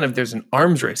 It's kind of, there's an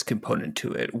arms race component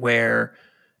to it where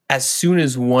as soon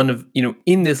as one of,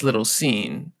 in this little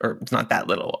scene, or it's not that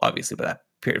little, obviously, by that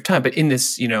period of time, but in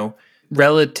this,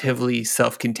 relatively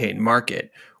self-contained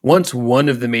market, once one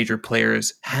of the major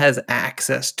players has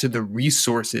access to the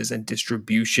resources and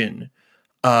distribution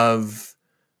of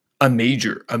a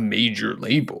major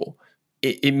label,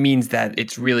 it means that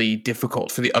it's really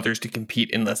difficult for the others to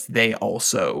compete unless they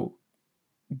also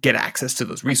get access to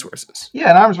those resources.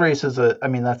 Yeah, an arms race is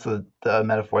that's the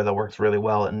metaphor that works really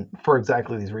well, and for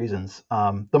exactly these reasons.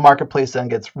 The marketplace then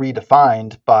gets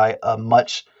redefined by a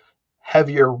much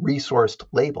heavier resourced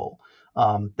label.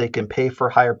 They can pay for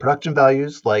higher production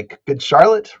values like Good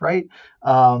Charlotte, right?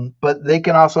 But they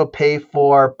can also pay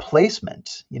for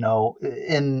placement.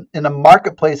 In a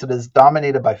marketplace that is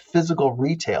dominated by physical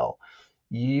retail,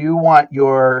 you want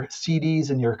your CDs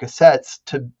and your cassettes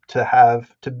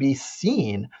to be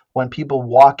seen when people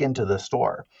walk into the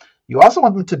store. You also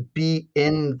want them to be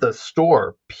in the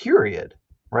store, period,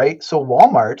 right? So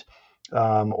Walmart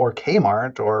or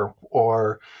Kmart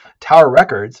or Tower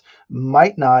Records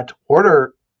might not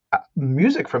order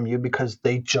music from you because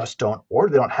they just don't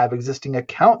order. They don't have existing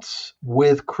accounts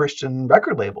with Christian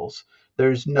record labels.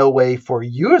 There's no way for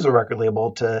you as a record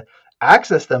label to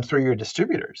access them through your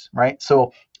distributors, right?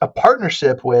 So a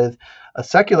partnership with a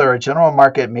secular or general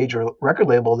market major record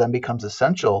label then becomes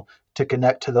essential to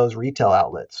connect to those retail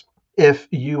outlets. If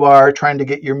you are trying to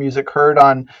get your music heard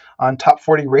on top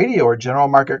 40 radio or general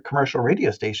market commercial radio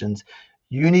stations,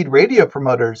 you need radio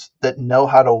promoters that know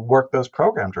how to work those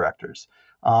program directors.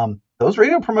 Those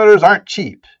radio promoters aren't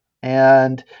cheap,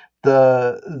 and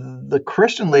the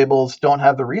Christian labels don't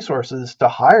have the resources to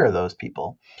hire those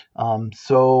people.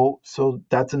 So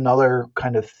that's another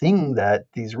kind of thing that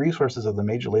these resources of the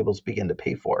major labels begin to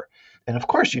pay for. And of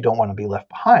course, you don't want to be left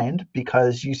behind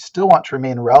because you still want to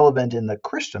remain relevant in the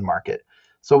Christian market.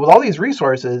 So with all these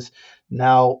resources,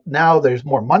 now there's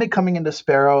more money coming into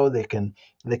Sparrow. They can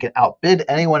outbid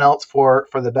anyone else for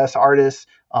the best artists,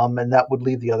 and that would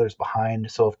leave the others behind.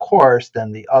 So of course,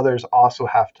 then the others also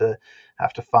have to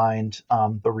find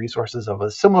the resources of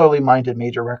a similarly minded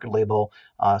major record label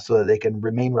so that they can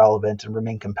remain relevant and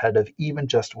remain competitive, even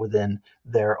just within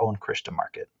their own Christian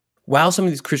market. While some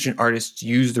of these Christian artists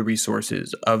use the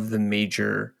resources of the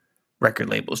major record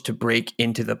labels to break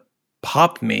into the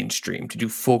pop mainstream, to do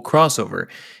full crossover,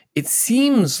 it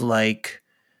seems like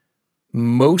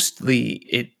mostly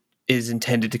it is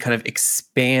intended to kind of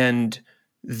expand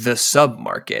the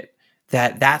sub-market.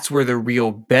 That's where the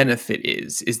real benefit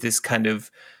is this kind of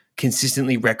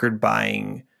consistently record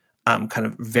buying, kind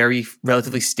of very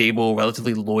relatively stable,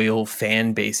 relatively loyal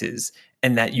fan bases,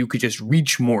 and that you could just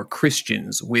reach more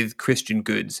Christians with Christian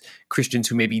goods, Christians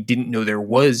who maybe didn't know there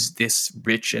was this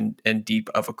rich and deep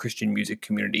of a Christian music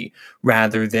community,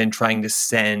 rather than trying to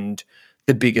send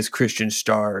the biggest Christian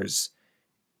stars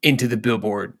into the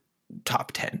Billboard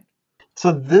top 10.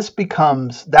 So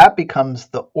that becomes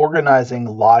the organizing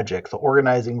logic, the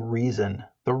organizing reason,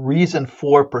 the reason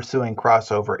for pursuing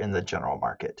crossover in the general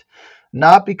market.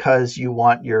 Not because you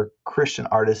want your Christian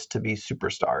artists to be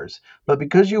superstars, but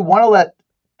because you want to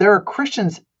there are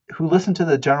Christians who listen to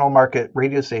the general market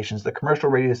radio stations, the commercial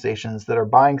radio stations that are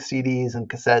buying CDs and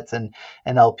cassettes and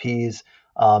LPs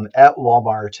at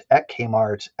Walmart, at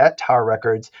Kmart, at Tower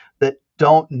Records, that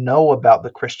don't know about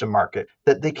the Christian market,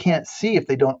 that they can't see if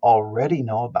they don't already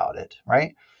know about it,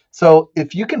 right? So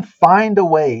if you can find a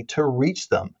way to reach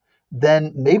them,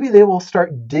 then maybe they will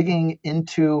start digging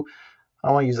into, I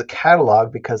don't want to use a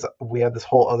catalog because we have this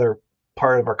whole other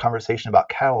part of our conversation about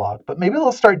catalog, but maybe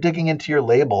they'll start digging into your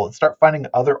label and start finding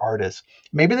other artists.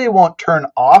 Maybe they won't turn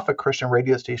off a Christian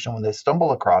radio station when they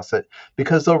stumble across it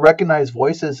because they'll recognize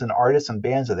voices and artists and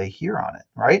bands that they hear on it,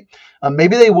 right?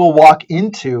 Maybe they will walk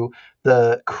into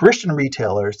the Christian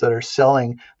retailers that are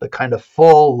selling the kind of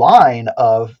full line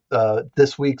of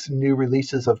this week's new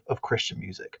releases of Christian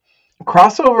music.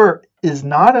 Crossover is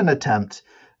not an attempt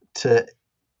to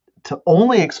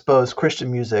only expose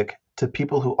Christian music to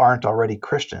people who aren't already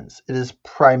Christians. It is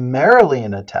primarily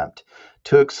an attempt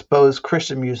to expose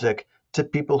Christian music to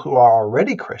people who are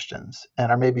already Christians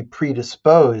and are maybe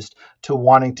predisposed to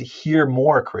wanting to hear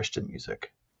more Christian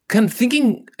music. Kind of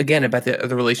thinking again about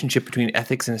the relationship between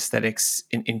ethics and aesthetics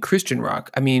in Christian rock.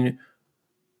 I mean,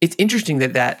 it's interesting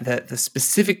that the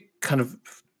specific kind of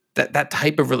that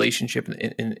type of relationship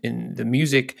in the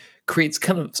music creates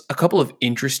kind of a couple of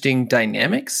interesting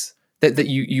dynamics that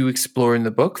you explore in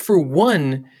the book. For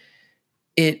one,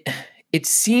 it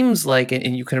seems like,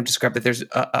 and you kind of described that there's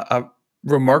a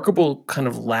remarkable kind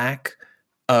of lack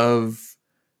of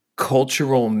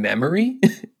cultural memory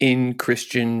in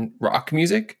Christian rock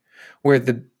music, where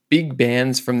the big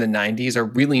bands from the 90s are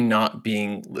really not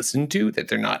being listened to, that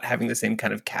they're not having the same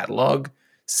kind of catalog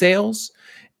sales.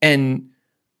 And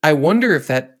I wonder if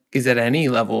that is at any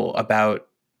level about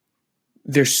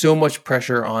there's so much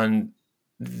pressure on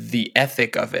the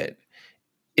ethic of it,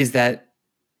 is that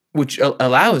which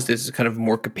allows this kind of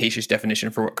more capacious definition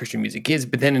for what Christian music is.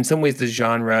 But then in some ways, the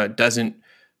genre doesn't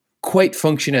quite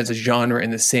function as a genre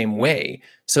in the same way.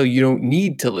 So you don't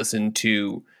need to listen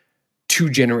to two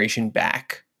generation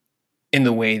back in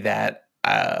the way that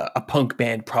a punk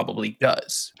band probably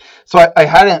does. So I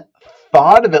hadn't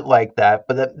thought of it like that,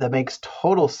 but that makes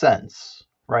total sense,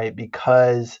 right?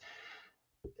 Because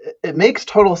it makes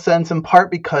total sense in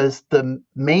part because the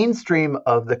mainstream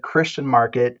of the Christian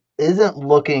market isn't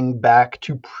looking back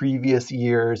to previous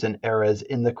years and eras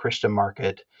in the Christian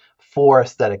market for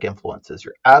aesthetic influences.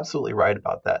 You're absolutely right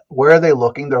about that. Where are they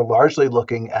looking? They're largely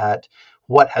looking at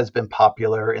what has been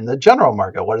popular in the general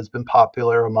market, what has been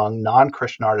popular among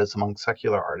non-Christian artists, among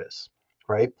secular artists,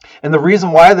 right? And the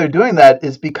reason why they're doing that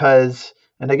is because,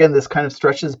 and again, this kind of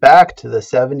stretches back to the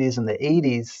 70s and the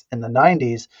 80s and the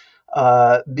 90s,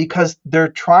 because they're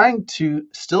trying to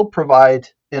still provide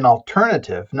an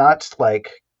alternative, not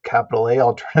like capital A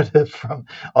alternative from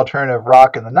alternative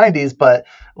rock in the 90s, but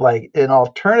like an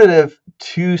alternative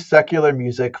to secular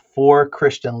music for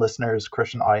Christian listeners,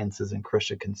 Christian audiences, and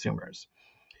Christian consumers.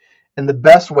 And the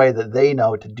best way that they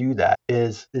know to do that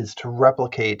is to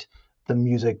replicate the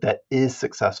music that is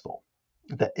successful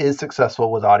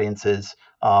with audiences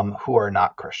who are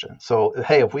not Christian. So,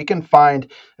 hey, if we can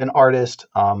find an artist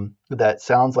that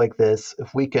sounds like this,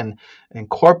 if we can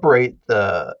incorporate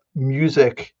the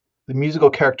musical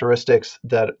characteristics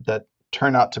that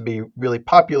turn out to be really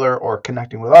popular or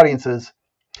connecting with audiences,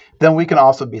 then we can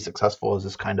also be successful as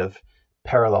this kind of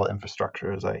parallel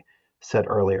infrastructure, as I said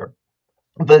earlier.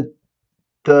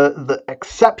 The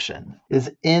exception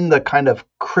is in the kind of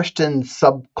Christian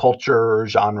subculture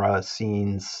genre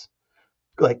scenes,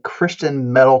 like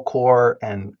Christian metalcore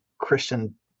and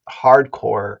Christian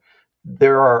hardcore.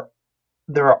 There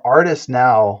are artists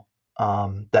now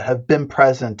that have been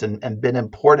present and been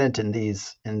important in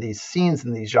these scenes,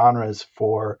 in these genres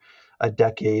for a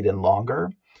decade and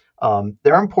longer.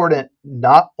 They're important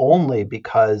not only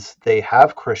because they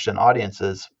have Christian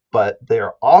audiences, but they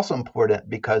are also important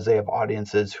because they have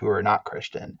audiences who are not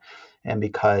Christian, and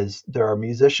because there are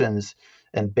musicians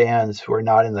and bands who are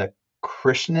not in the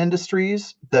Christian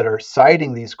industries that are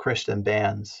citing these Christian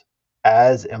bands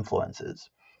as influences.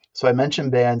 So I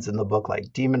mentioned bands in the book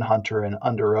like Demon Hunter and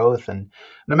Under Oath, and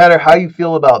no matter how you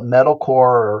feel about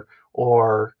metalcore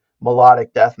or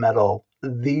melodic death metal,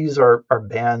 these are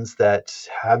bands that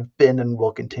have been and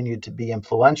will continue to be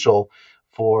influential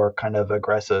for kind of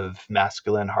aggressive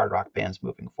masculine hard rock bands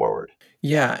moving forward.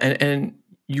 Yeah, and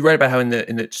you write about how in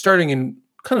the starting in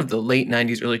kind of the late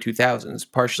 90s, early 2000s,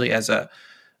 partially as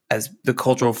the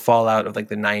cultural fallout of like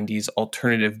the 90s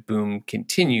alternative boom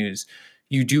continues,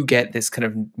 you do get this kind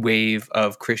of wave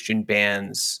of Christian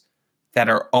bands that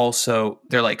are also,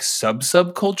 they're like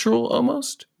subcultural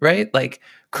almost, right? Like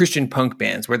Christian punk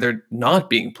bands where they're not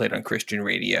being played on Christian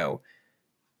radio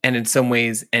and in some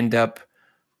ways end up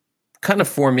kind of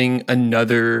forming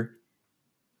another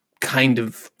kind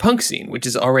of punk scene, which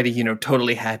is already,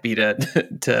 totally happy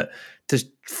to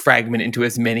fragment into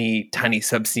as many tiny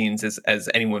sub scenes as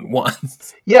anyone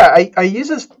wants. Yeah, I use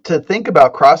this to think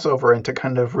about crossover and to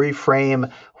kind of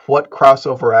reframe what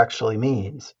crossover actually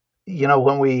means.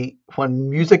 When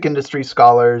music industry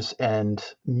scholars and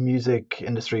music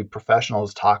industry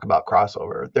professionals talk about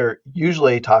crossover, they're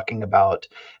usually talking about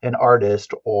an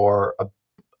artist or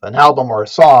an album or a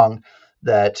song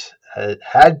that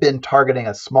had been targeting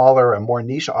a smaller and more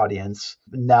niche audience,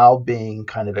 now being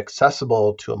kind of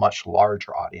accessible to a much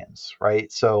larger audience,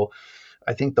 right? So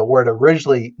I think the word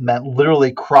originally meant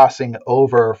literally crossing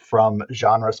over from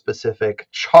genre-specific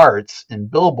charts in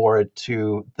Billboard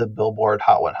to the Billboard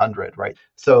Hot 100, right?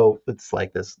 So it's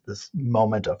like this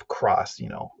moment of cross. In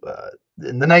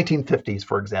the 1950s,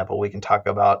 for example, we can talk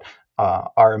about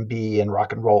R&B and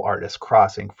rock and roll artists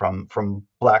crossing from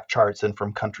black charts and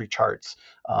from country charts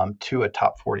to a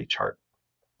top 40 chart.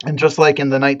 And just like in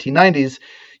the 1990s,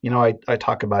 I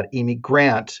talk about Amy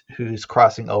Grant, who's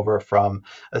crossing over from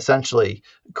essentially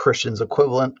the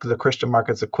Christian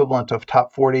market's equivalent of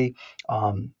top 40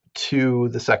 to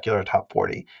the secular top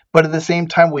 40. But at the same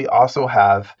time, we also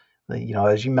have,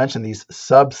 as you mentioned, these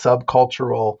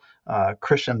subcultural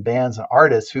Christian bands and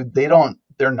artists who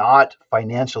they're not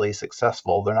financially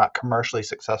successful. They're not commercially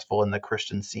successful in the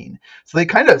Christian scene. So they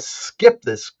kind of skip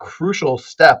this crucial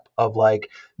step of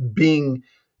like being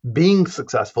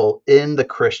successful in the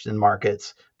Christian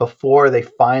markets before they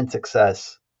find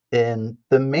success in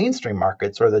the mainstream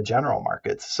markets or the general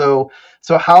markets. So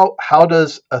how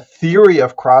does a theory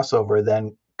of crossover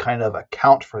then kind of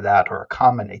account for that or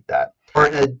accommodate that? Or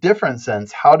in a different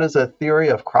sense, how does a theory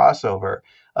of crossover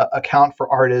account for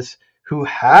artists who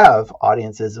have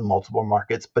audiences in multiple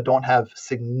markets but don't have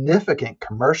significant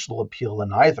commercial appeal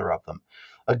in either of them?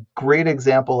 A great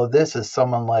example of this is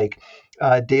someone like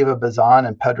David Bazan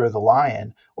and Pedro the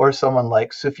Lion, or someone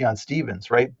like Sufjan Stevens,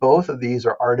 right? Both of these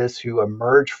are artists who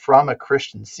emerge from a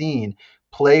Christian scene,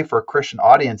 play for Christian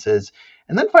audiences,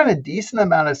 and then find a decent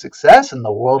amount of success in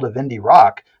the world of indie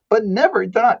rock, but they're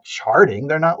not charting.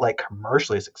 They're not like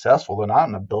commercially successful. They're not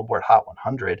in a Billboard Hot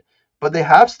 100, but they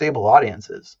have stable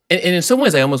audiences. And in some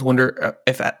ways, I almost wonder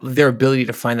if their ability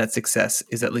to find that success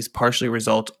is at least partially a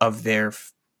result of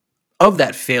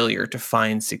that failure to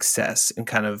find success in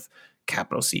kind of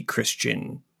capital C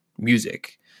Christian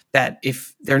music, that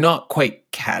if they're not quite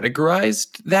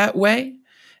categorized that way,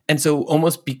 and so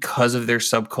almost because of their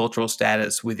subcultural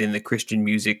status within the Christian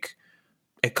music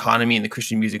economy and the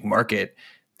Christian music market,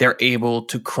 they're able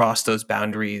to cross those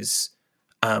boundaries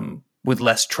with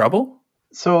less trouble.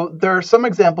 So there are some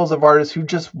examples of artists who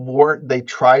just they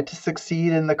tried to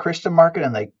succeed in the Christian market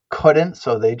and they couldn't,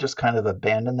 so they just kind of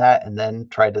abandoned that and then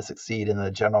tried to succeed in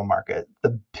the general market.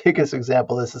 The biggest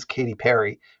example of this is Katy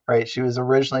Perry, right? She was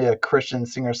originally a Christian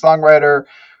singer-songwriter.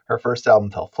 Her first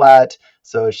album fell flat,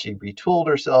 so she retooled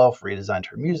herself, redesigned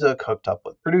her music, hooked up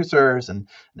with producers, and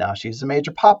now she's a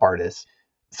major pop artist.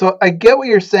 So I get what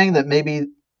you're saying, that maybe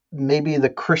the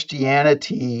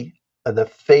Christianity, the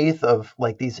faith of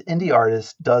like these indie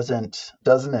artists doesn't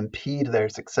impede their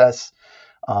success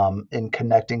in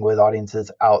connecting with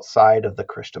audiences outside of the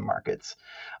Christian markets.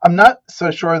 I'm not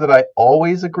so sure that I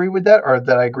always agree with that, or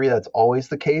that I agree that's always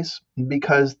the case,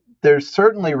 because there's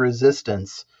certainly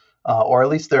resistance, or at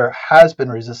least there has been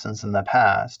resistance in the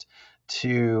past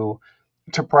to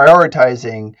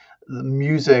prioritizing the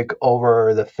music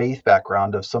over the faith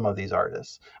background of some of these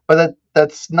artists. But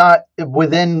that's not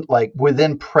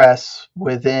within press,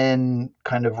 within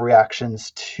kind of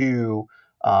reactions to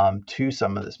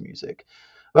some of this music.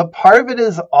 But part of it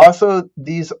is also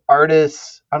these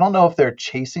artists, I don't know if they're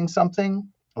chasing something,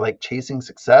 like chasing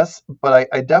success, but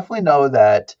I definitely know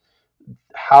that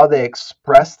how they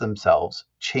express themselves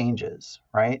changes,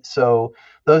 right? So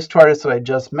those two artists that I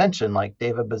just mentioned, like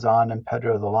David Bazan and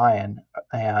Pedro the Lion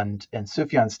and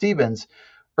Sufjan Stevens,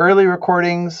 early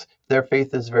recordings, their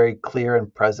faith is very clear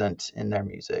and present in their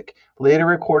music. Later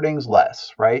recordings,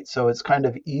 less, right? So it's kind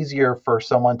of easier for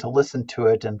someone to listen to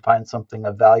it and find something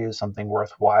of value, something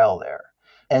worthwhile there.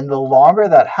 And the longer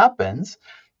that happens,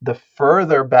 the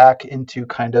further back into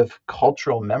kind of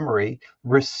cultural memory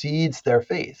recedes their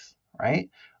faith, right?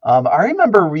 I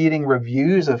remember reading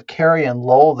reviews of Carrie and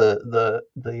Lowell, the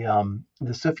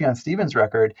Sufjan Stevens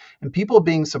record, and people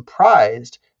being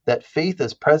surprised that faith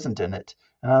is present in it.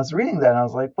 And I was reading that and I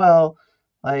was like, well,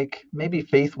 like maybe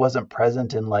faith wasn't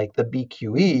present in like the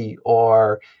BQE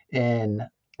or in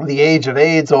The Age of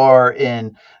AIDS or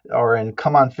in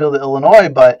Come On Feel the Illinois.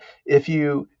 But if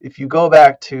you go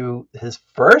back to his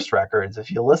first records, if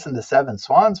you listen to Seven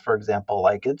Swans, for example,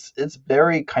 like it's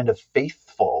very kind of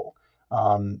faithful.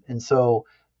 And so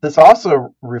this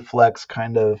also reflects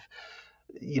kind of,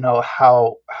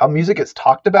 how music gets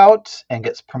talked about and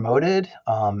gets promoted.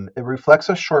 It reflects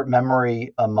a short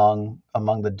memory among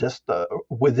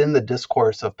within the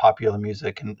discourse of popular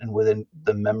music and within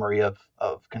the memory of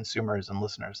consumers and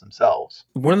listeners themselves.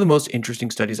 One of the most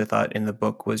interesting studies I thought in the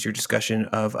book was your discussion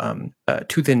of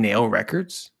Tooth and Nail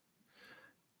Records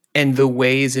and the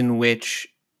ways in which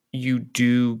you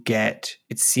do get,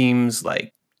 it seems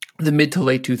like, the mid to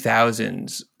late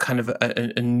 2000s, kind of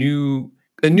a new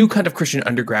kind of Christian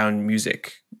underground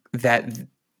music that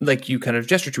like you kind of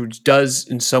gestured towards, does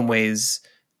in some ways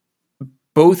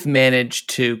both manage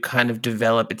to kind of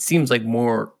develop, it seems like,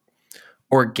 more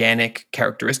organic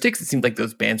characteristics. It seemed like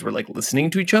those bands were like listening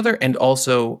to each other, and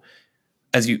also,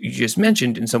 as you just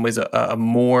mentioned, in some ways a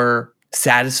more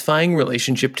satisfying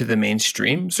relationship to the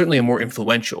mainstream, certainly a more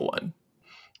influential one.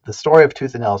 The story of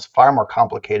Tooth and Nail is far more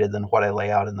complicated than what I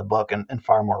lay out in the book, and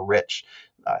far more rich.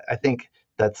 I think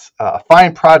that's a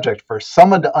fine project for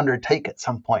someone to undertake at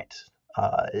some point,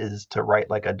 is to write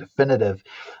like a definitive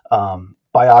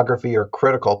biography or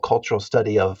critical cultural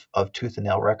study of Tooth and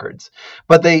Nail Records.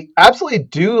 But they absolutely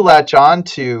do latch on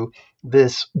to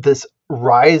this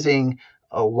rising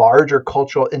larger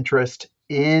cultural interest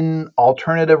in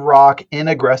alternative rock, in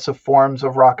aggressive forms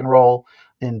of rock and roll,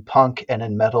 in punk and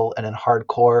in metal and in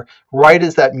hardcore, right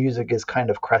as that music is kind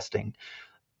of cresting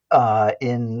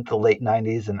in the late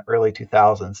 90s and early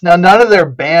 2000s. Now, none of their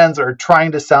bands are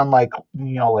trying to sound like,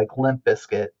 like Limp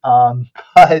Bizkit,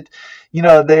 but,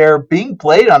 they're being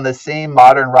played on the same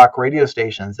modern rock radio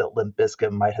stations that Limp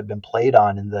Bizkit might have been played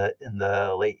on in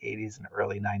the late 80s and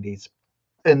early 90s.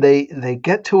 And they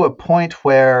get to a point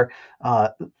where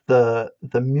the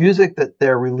music that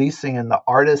they're releasing and the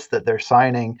artists that they're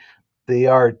signing, they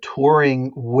are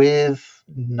touring with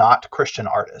not Christian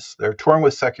artists. They're touring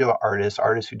with secular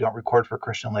artists who don't record for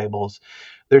Christian labels.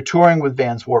 They're touring with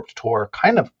Vans Warped Tour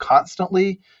kind of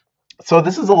constantly. So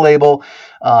this is a label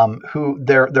who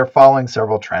they're following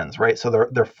several trends, right? So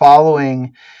they're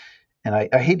following, and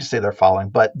I hate to say they're following,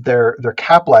 but they're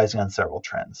capitalizing on several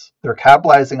trends. They're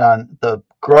capitalizing on the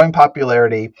growing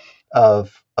popularity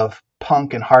of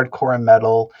punk and hardcore and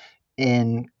metal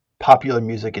in popular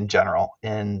music in general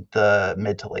in the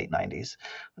mid to late 90s.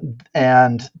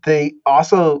 And they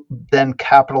also then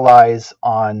capitalize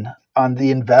on the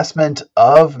investment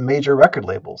of major record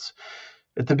labels.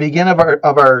 At the beginning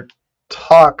of our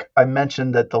talk, I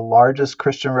mentioned that the largest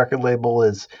Christian record label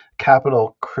is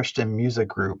Capitol Christian Music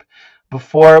Group.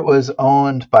 Before it was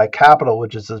owned by Capitol,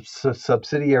 which is a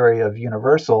subsidiary of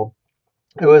Universal,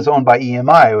 it was owned by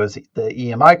EMI. It was the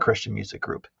EMI Christian Music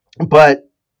Group. But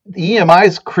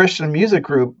EMI's Christian Music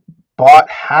Group bought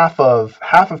half of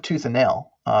Tooth and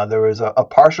Nail. There was a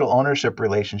partial ownership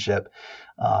relationship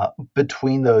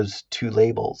between those two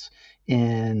labels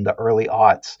in the early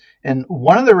aughts. And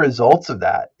one of the results of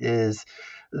that is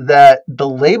that the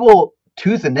label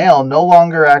Tooth and Nail no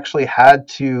longer actually had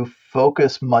to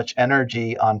focus much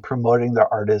energy on promoting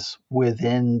their artists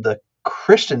within the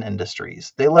Christian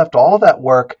industries. They left all of that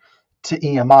work to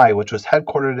EMI, which was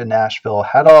headquartered in Nashville,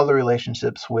 had all the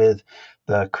relationships with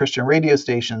the Christian radio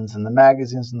stations and the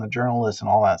magazines and the journalists and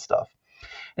all that stuff.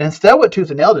 And instead, what Tooth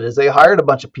and Nail did is they hired a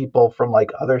bunch of people from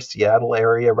like other Seattle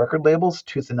area record labels.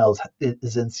 Tooth and Nail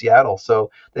is in Seattle,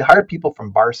 so they hired people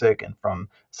from Barsic and from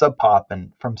Sub Pop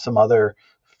and from some other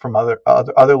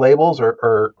labels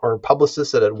or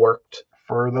publicists that had worked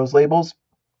for those labels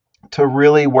to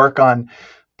really work on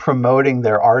promoting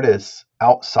their artists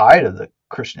outside of the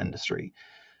Christian industry.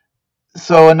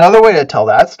 So another way to tell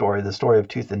that story, the story of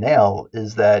Tooth and Nail,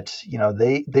 is that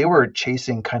they were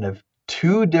chasing kind of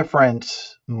two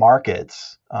different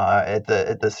markets at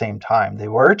the same time. They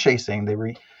were chasing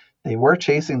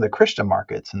the Christian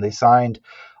markets, and they signed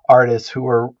artists who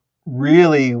were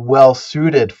really well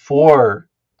suited for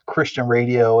Christian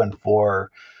radio and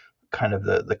for kind of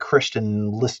the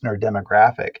Christian listener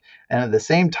demographic. And at the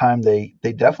same time, they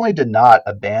definitely did not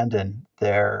abandon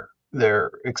their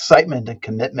excitement and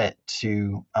commitment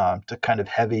to kind of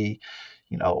heavy,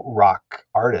 rock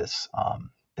artists.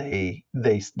 They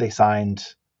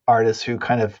signed artists who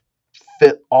kind of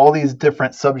fit all these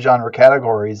different subgenre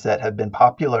categories that have been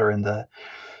popular in the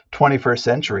 21st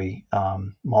century.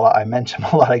 I mentioned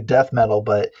melodic death metal,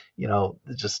 but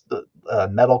just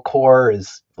metalcore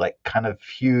is like kind of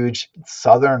huge.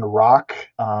 Southern rock,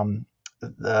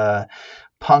 the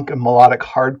punk and melodic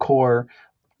hardcore.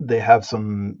 They have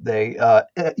some.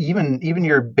 Even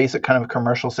your basic kind of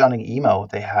commercial sounding emo.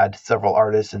 They had several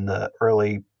artists in the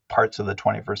early parts of the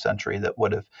 21st century that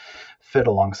would have fit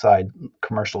alongside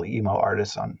commercial emo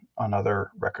artists on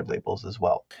other record labels as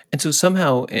well. And so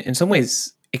somehow, in some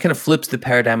ways, it kind of flips the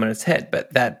paradigm on its head,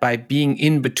 but that by being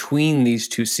in between these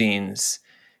two scenes,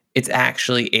 it's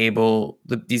actually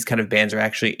these kind of bands are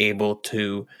actually able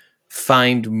to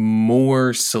find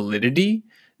more solidity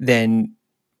than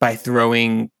by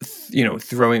throwing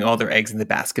all their eggs in the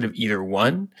basket of either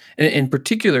one. And in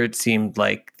particular, it seemed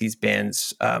like these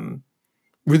bands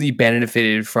really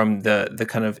benefited from the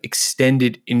kind of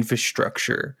extended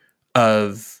infrastructure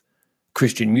of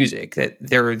Christian music, that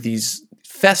there are these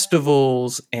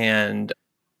festivals and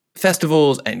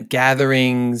festivals and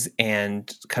gatherings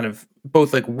and kind of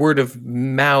both like word of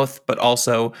mouth, but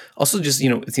also just,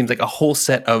 it seems like a whole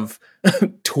set of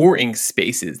touring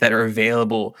spaces that are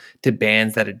available to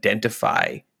bands that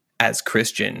identify as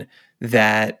Christian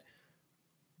that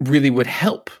really would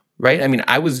help, right? I mean,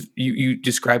 you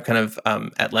described kind of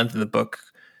at length in the book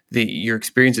your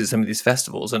experiences at some of these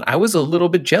festivals, and I was a little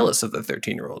bit jealous of the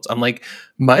 13-year-olds. I'm like,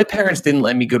 my parents didn't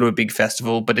let me go to a big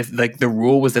festival, but if like the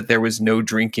rule was that there was no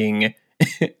drinking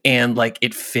and like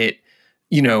it fit,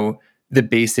 the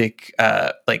basic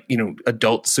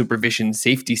adult supervision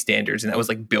safety standards, and that was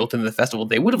like built into the festival,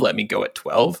 they would have let me go at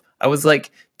 12. I was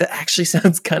like, that actually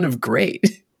sounds kind of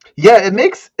great. Yeah, it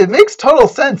makes total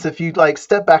sense if you like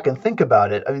step back and think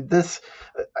about it. I mean, this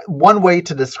one way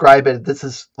to describe it, this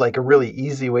is like a really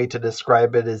easy way to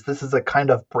describe it, is this is a kind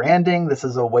of branding. This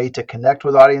is a way to connect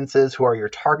with audiences who are your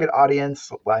target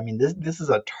audience. I mean, this is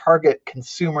a target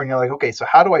consumer, and you're like, okay, so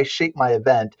how do I shape my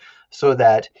event so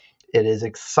that it is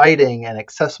exciting and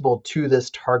accessible to this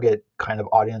target kind of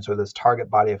audience or this target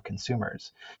body of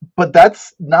consumers? But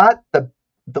that's not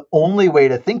the only way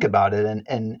to think about it.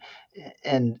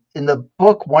 And in the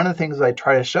book, one of the things I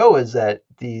try to show is that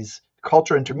these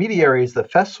culture intermediaries, the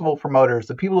festival promoters,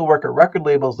 the people who work at record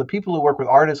labels, the people who work with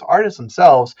artists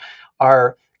themselves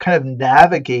are kind of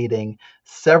navigating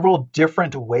several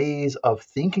different ways of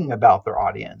thinking about their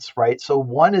audience, right? So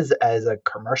one is as a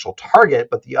commercial target,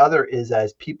 but the other is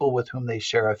as people with whom they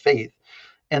share a faith.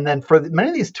 And then for many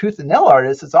of these tooth and nail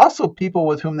artists, it's also people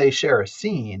with whom they share a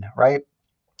scene, right?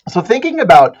 So thinking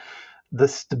about the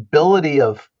stability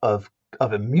of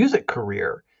a music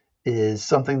career is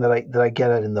something that I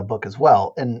get at in the book as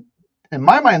well. And in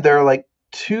my mind, there are like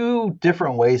two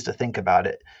different ways to think about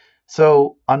it.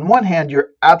 So on one hand, you're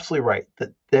absolutely right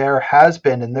that there has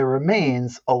been and there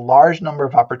remains a large number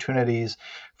of opportunities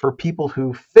for people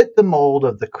who fit the mold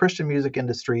of the Christian music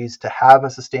industries to have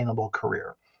a sustainable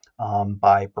career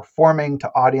by performing to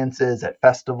audiences at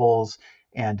festivals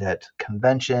and at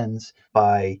conventions,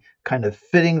 by kind of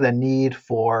fitting the need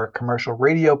for commercial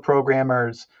radio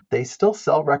programmers. They still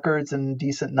sell records in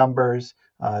decent numbers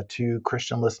to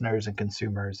Christian listeners and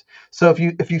consumers. So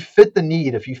if you fit the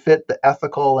need, if you fit the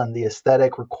ethical and the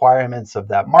aesthetic requirements of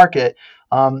that market,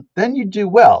 then you do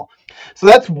well. So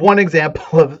that's one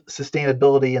example of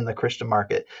sustainability in the Christian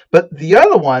market. But the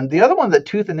other one that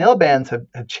tooth and nail bands have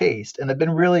chased and have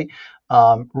been really,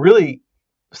 really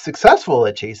successful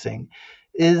at chasing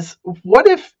is, what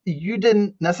if you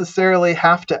didn't necessarily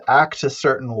have to act a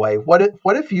certain way? What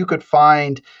if you could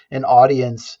find an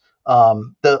audience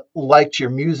that liked your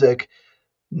music,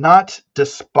 not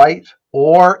despite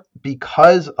or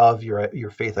because of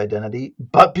your faith identity,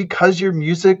 but because your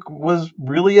music was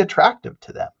really attractive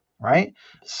to them, right?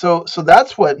 So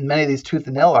that's what many of these tooth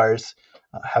and nail artists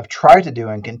have tried to do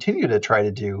and continue to try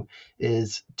to do,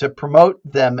 is to promote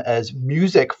them as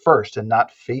music first and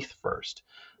not faith first.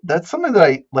 That's something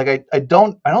that I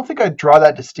don't think I draw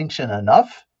that distinction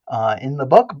enough in the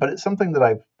book, but it's something that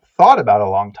I've thought about a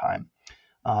long time.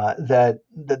 That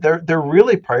they're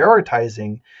really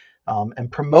prioritizing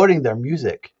and promoting their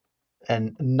music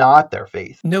and not their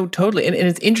faith. No, totally. And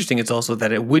it's interesting. It's also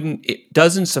that it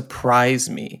doesn't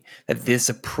surprise me that this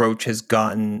approach has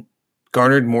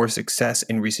garnered more success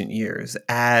in recent years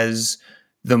as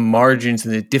the margins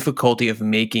and the difficulty of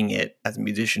making it as a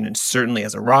musician, and certainly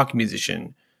as a rock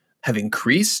musician, have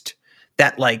increased.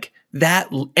 That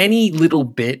any little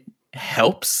bit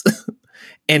helps.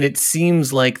 And it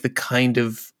seems like the kind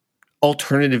of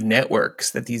alternative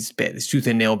networks that these tooth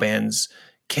and nail bands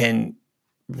can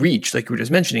reach, like you were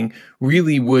just mentioning,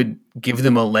 really would give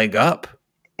them a leg up.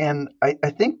 And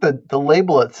I think that the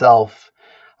label itself,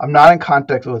 I'm not in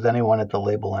contact with anyone at the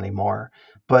label anymore,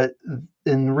 but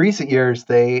in recent years,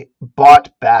 they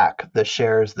bought back the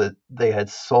shares that they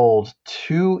had sold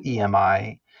to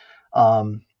EMI.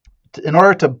 In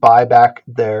order to buy back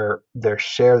their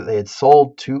share that they had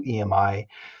sold to EMI,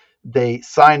 they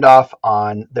signed off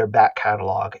on their back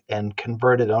catalog and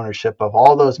converted ownership of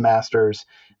all those masters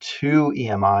to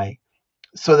EMI,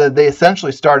 so that they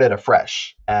essentially started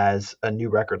afresh as a new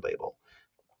record label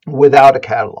without a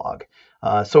catalog.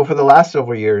 So for the last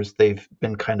several years, they've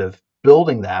been kind of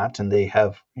building that, and they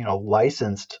have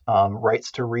licensed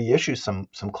rights to reissue some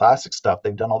classic stuff.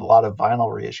 They've done a lot of vinyl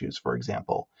reissues, for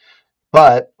example,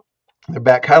 but their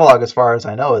back catalog, as far as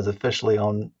I know, is officially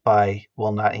owned by,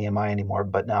 well, not EMI anymore,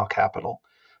 but now Capitol.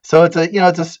 So it's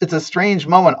a strange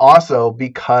moment also,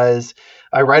 because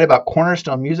I write about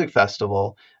Cornerstone Music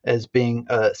Festival as being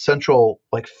a central,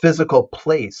 like, physical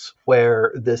place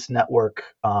where this network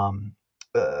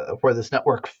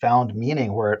found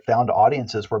meaning, where it found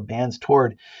audiences, where bands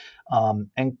toured.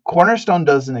 And Cornerstone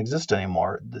doesn't exist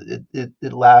anymore.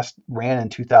 It last ran in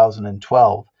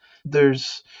 2012.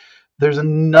 There's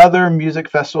another music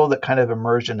festival that kind of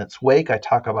emerged in its wake. I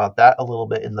talk about that a little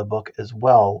bit in the book as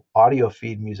well,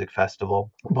 Audiofeed Music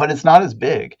Festival, but it's not as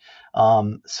big.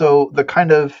 So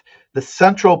the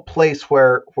central place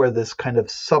where this kind of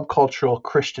subcultural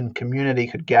Christian community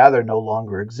could gather no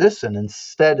longer exists, and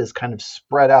instead is kind of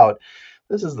spread out.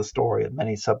 This is the story of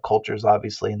many subcultures,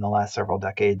 obviously, in the last several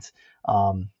decades.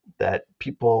 That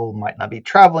people might not be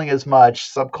traveling as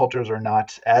much. Subcultures are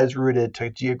not as rooted to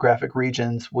geographic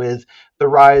regions. With the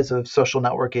rise of social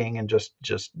networking and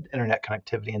just internet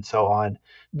connectivity and so on,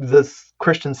 this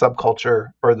Christian subculture,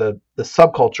 or the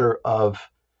subculture of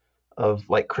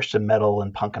like Christian metal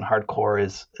and punk and hardcore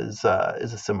is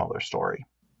a similar story.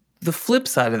 The flip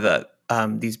side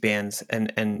of these bands,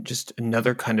 and just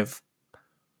another kind of,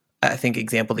 I think,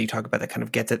 example that you talk about that kind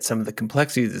of gets at some of the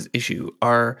complexity of this issue,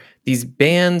 are these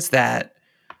bands that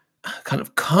kind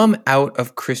of come out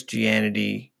of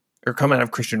Christianity or come out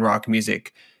of Christian rock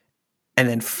music and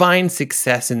then find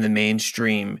success in the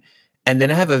mainstream, and then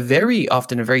have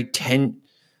often a very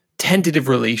tentative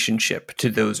relationship to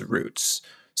those roots.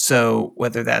 So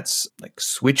whether that's like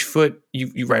Switchfoot,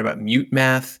 you write about Mute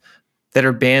Math, that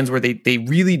are bands where they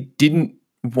really didn't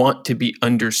want to be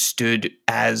understood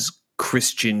as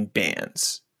Christian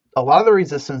bands. A lot of the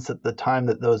resistance at the time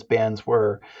that those bands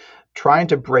were trying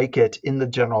to break it in the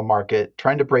general market,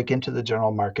 trying to break into the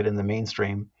general market in the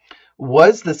mainstream,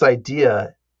 was this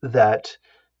idea that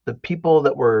the people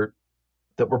that were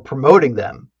promoting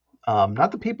them,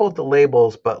 not the people at the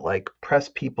labels, but like press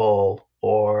people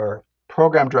or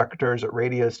program directors at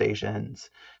radio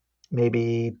stations,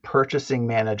 maybe purchasing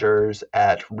managers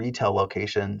at retail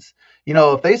locations,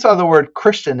 if they saw the word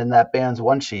Christian in that band's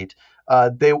one sheet,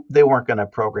 they weren't going to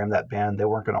program that band. They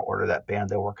weren't going to order that band.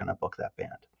 They weren't going to book that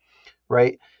band.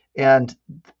 Right. And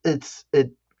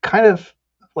it kind of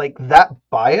like that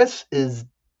bias is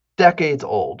decades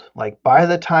old. Like by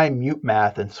the time Mute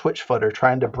Math and Switchfoot are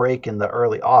trying to break in the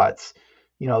early aughts,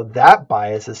 that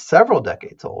bias is several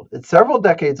decades old. It's several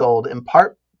decades old in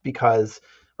part because,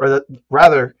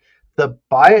 the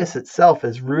bias itself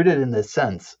is rooted in the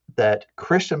sense that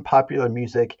Christian popular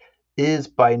music is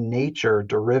by nature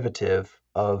derivative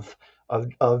of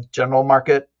general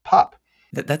market pop.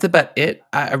 That's about it.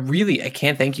 I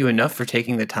can't thank you enough for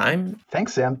taking the time.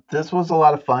 Thanks, Sam. This was a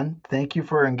lot of fun. Thank you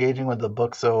for engaging with the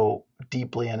book so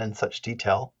deeply and in such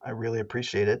detail. I really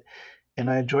appreciate it. And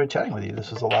I enjoyed chatting with you.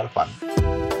 This was a lot of fun.